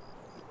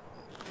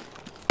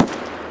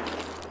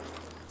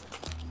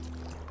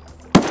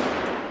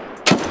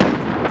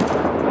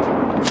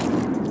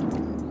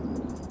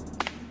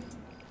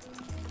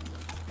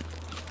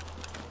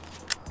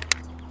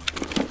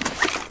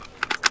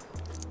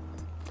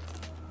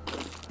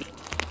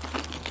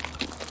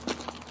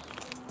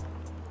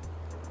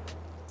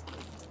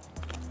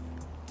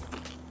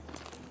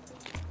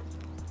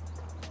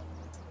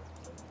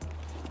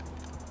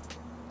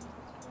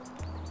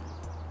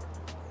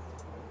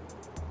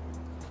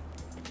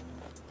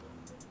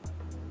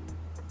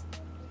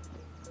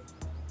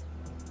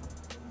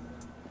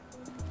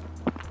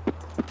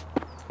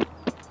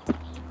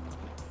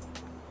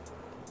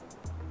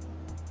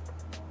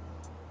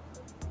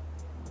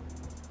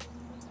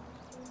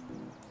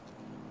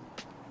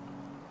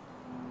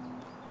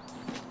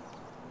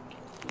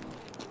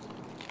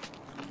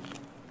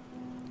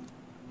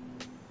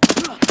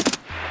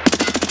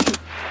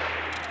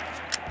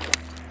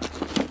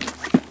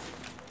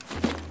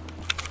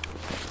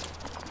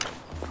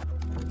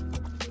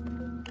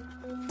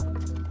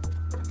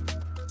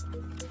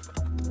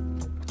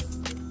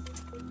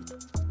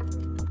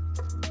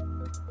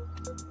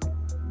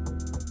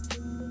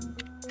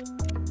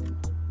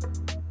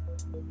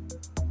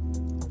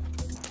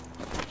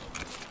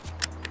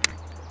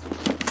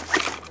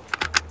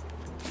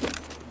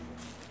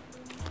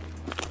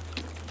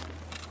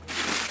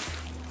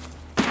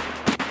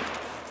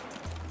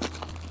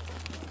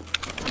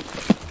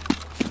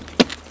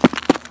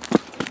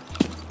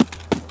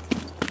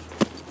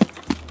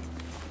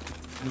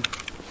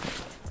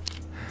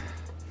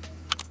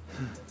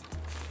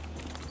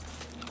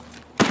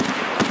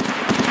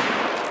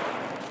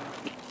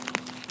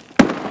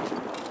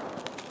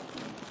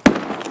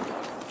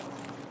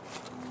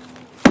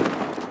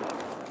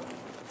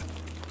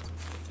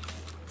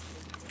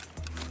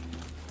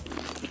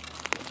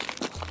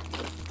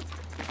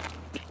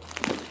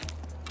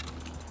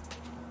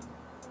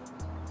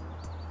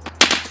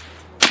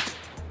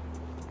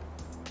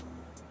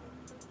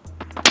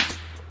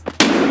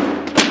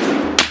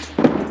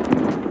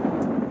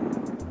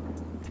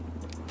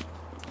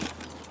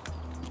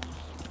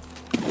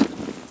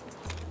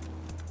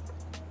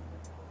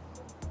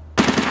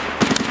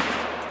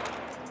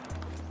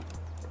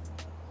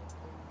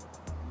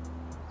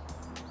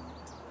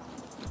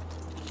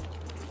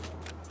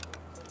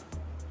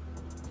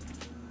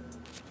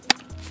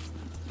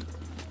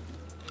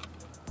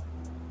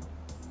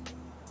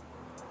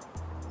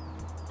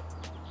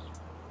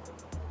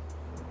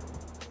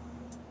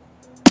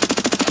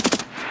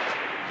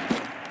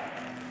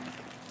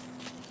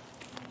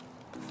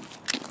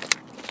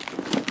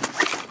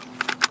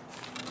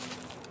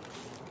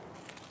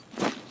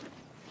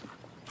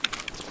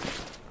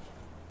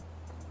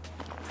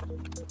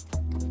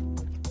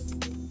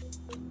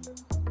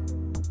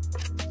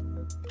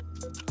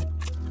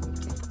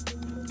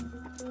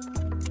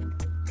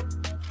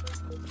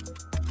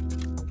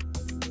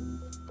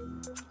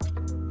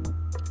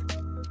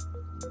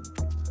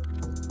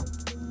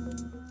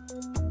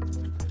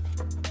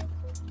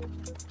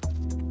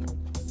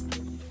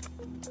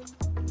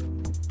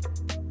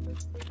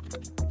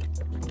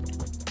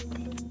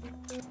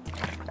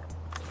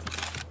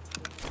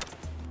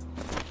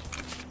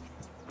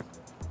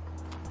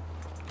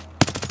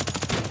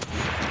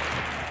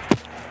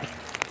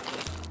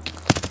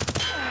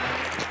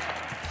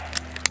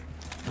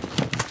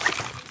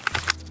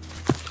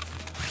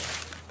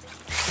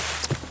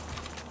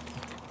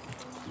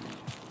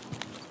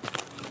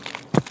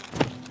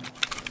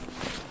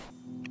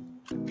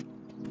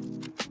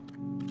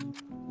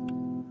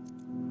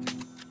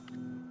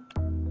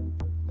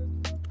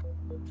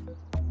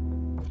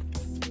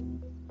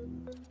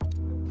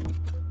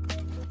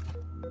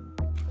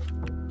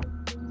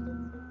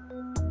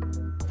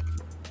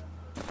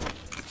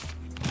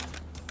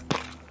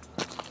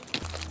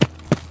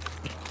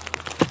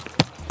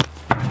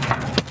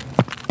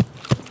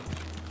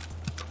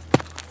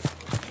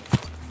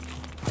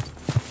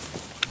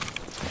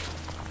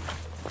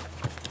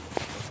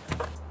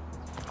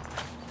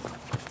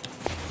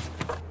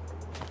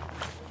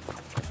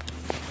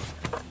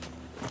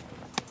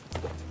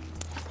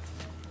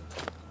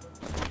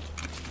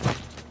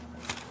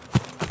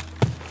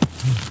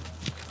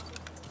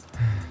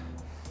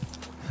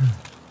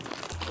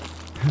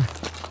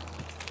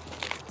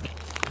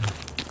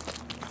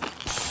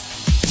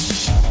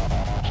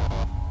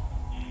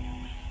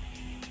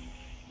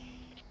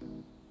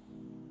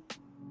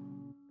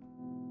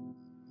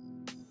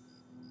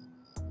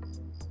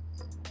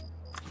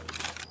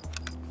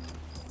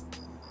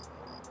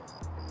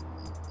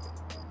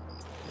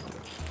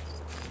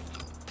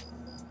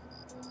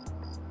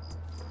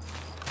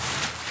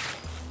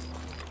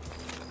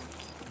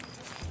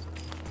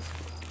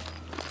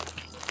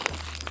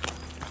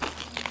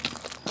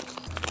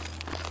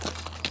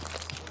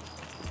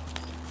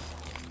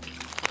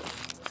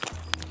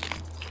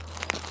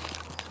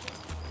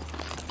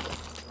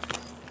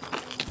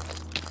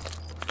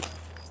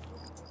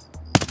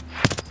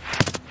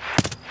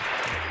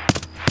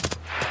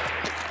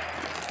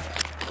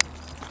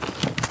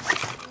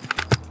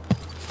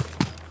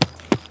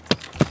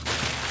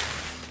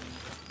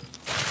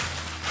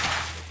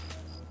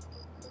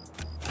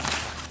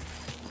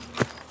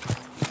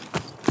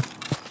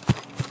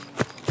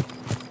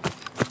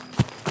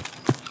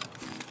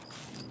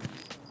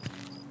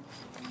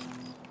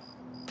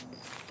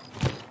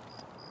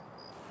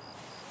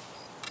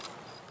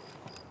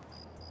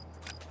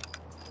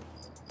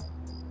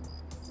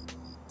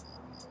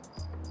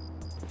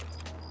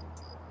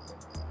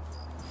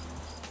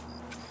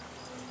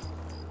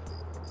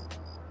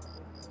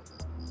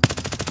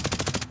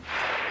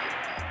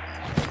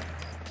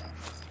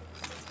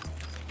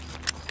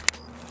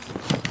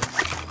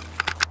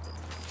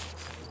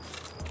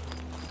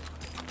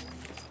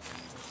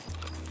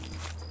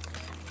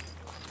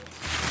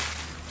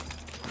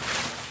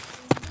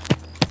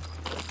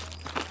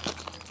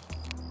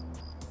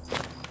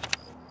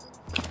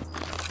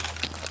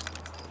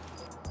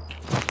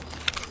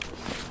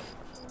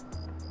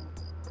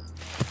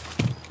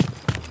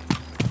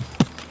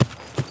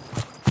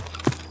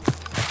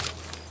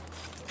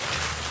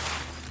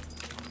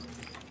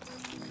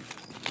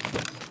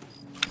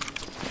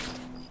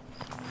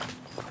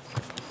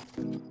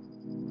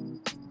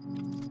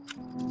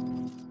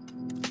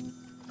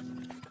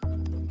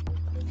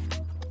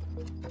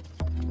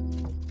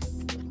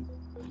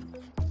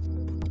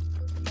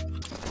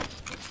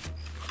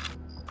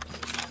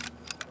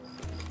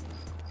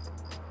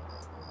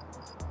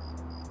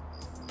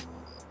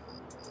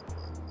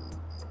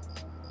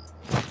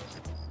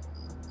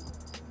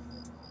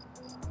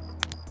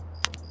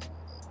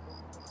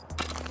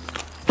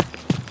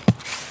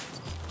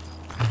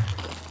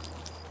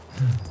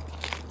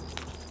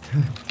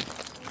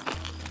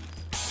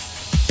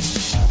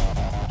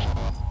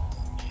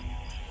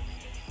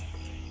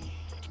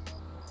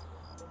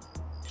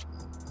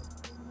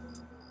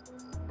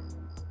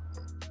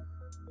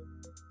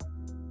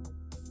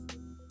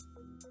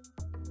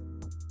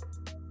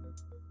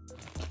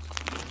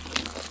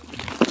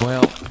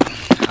 Well,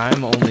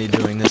 I'm only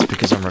doing this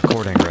because I'm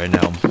recording right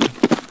now.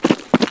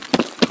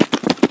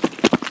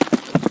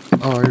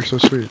 Oh, you're so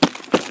sweet.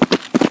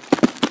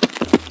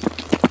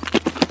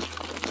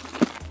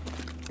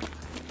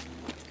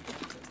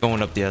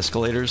 Going up the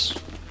escalators.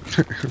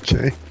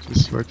 Okay,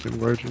 just fucking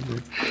watching me.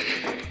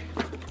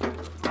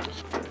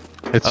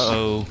 It's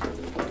Uh-oh.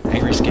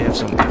 Angry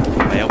Scav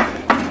well,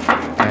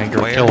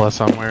 anger where? killer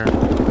somewhere.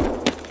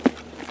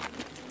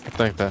 I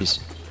think do that.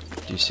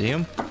 you see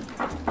him?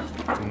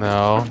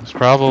 No, it's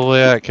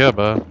probably at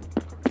Kiba.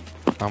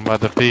 I'm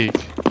about to peek.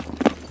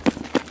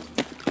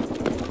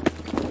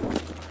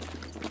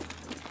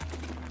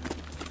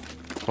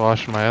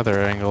 Watch my other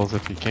angles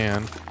if you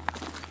can.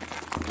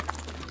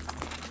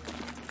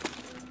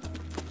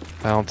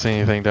 I don't see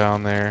anything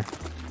down there.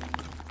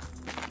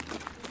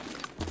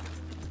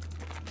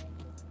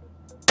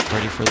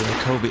 Ready for the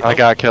Kobe. I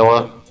got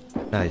Killa.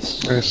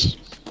 Nice. Nice.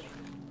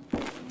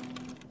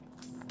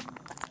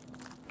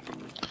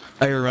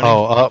 Oh, you're running?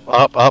 Oh,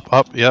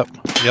 up. Yep,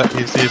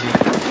 he sees me.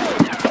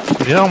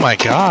 Oh my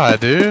god,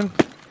 dude.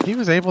 He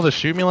was able to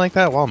shoot me like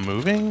that while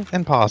moving?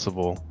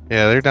 Impossible.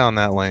 Yeah, they're down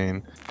that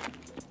lane.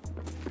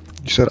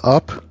 You said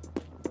up?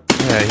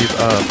 Yeah, he's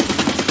up.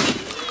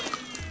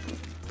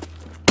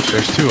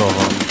 There's two of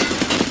them.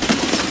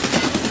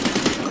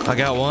 I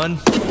got one.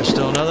 There's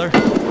still another.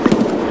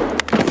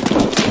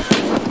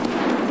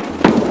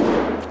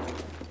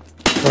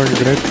 Throwing a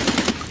grenade.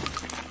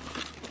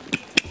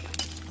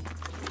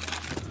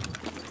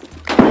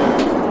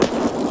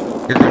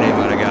 Your grenade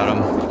might have got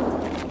him.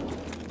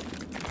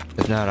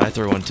 If not, I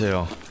threw one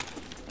too.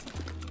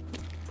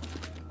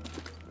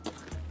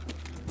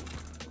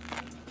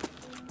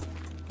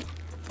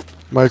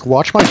 Mike,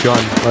 watch my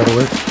gun, by the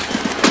way.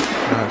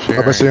 Not sure.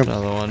 Up, I see him.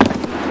 Another one.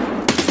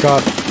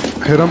 Got.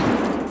 Hit him.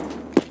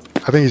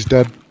 I think he's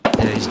dead.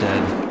 Yeah, he's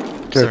dead. Is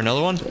Okay. there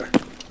another one?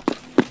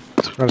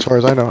 Not as far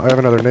as I know. I have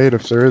another nade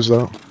if there is,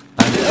 though.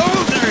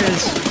 Oh, there he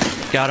is.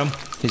 Got him.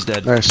 He's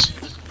dead. Nice.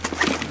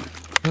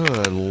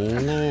 Good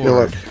Heal up.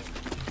 lord.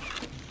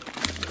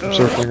 I'm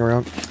circling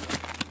around.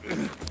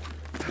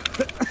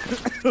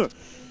 Oh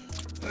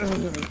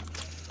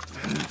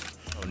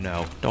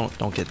no!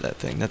 Don't get that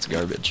thing. That's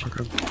garbage.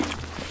 Okay.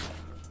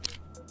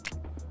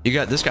 You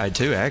got this guy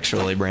too,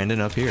 actually, Brandon,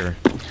 up here.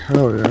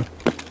 Oh, yeah.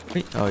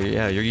 Oh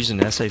yeah, you're using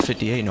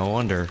SA-58. No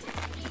wonder.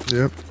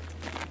 Yep.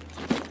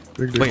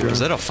 Big Wait, guy. was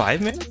that a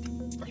 5-man?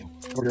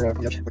 Oh, yeah,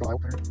 yes, but I'll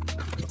there.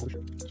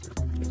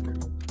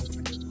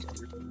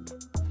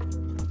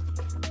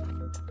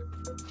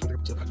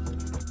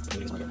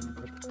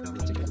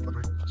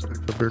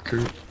 The bear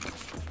coot.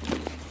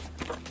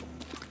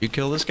 You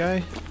kill this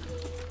guy?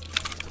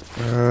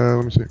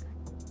 Let me see.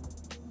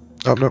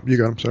 Oh, nope, you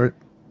got him, sorry.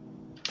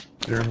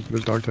 Here, I'll put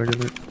his dog tag in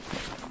there.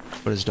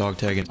 What is dog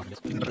tagging?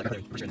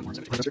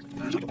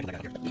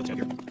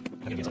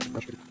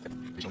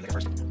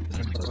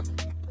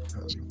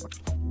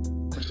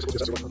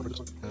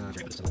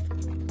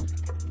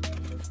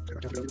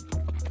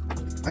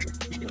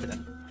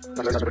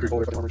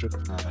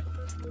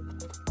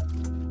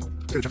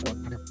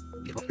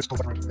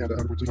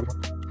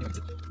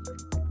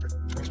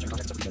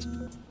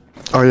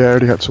 Oh yeah, I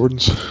already had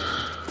swordens.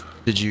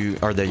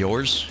 Are they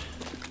yours?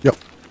 Yep.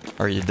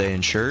 Are they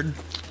insured?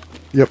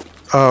 Yep.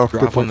 Oh, good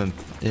Drop point. them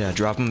and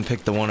drop them and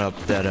pick the one up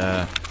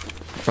that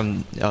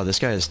from. Oh, this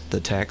guy is the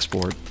tax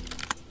sport.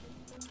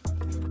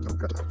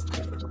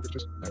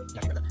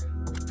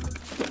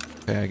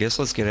 Okay, I guess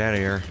let's get out of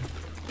here.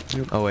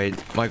 Yep. Oh wait,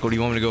 Michael, do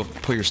you want me to go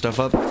put your stuff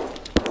up?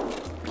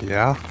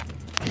 Yeah.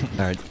 All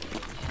right.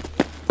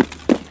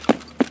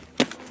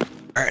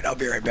 All right, I'll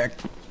be right back.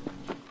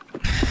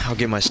 I'll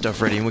get my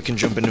stuff ready and we can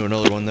jump into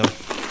another one though.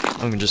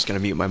 I'm just gonna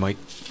mute my mic.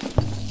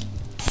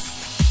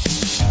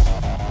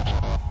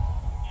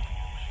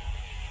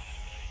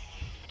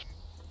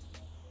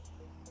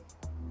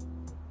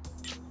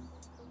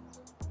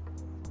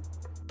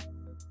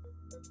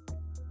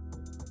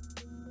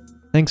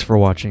 Thanks for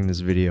watching this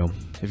video.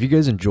 If you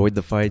guys enjoyed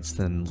the fights,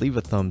 then leave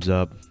a thumbs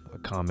up, a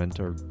comment,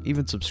 or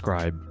even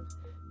subscribe.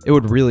 It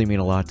would really mean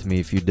a lot to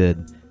me if you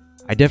did.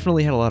 I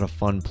definitely had a lot of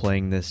fun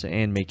playing this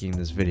and making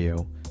this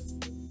video.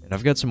 And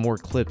I've got some more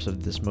clips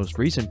of this most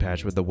recent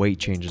patch with the weight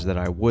changes that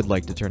I would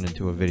like to turn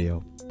into a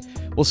video.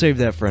 We'll save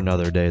that for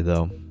another day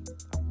though.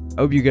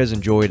 I hope you guys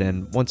enjoyed,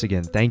 and once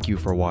again, thank you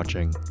for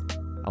watching.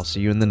 I'll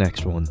see you in the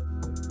next one.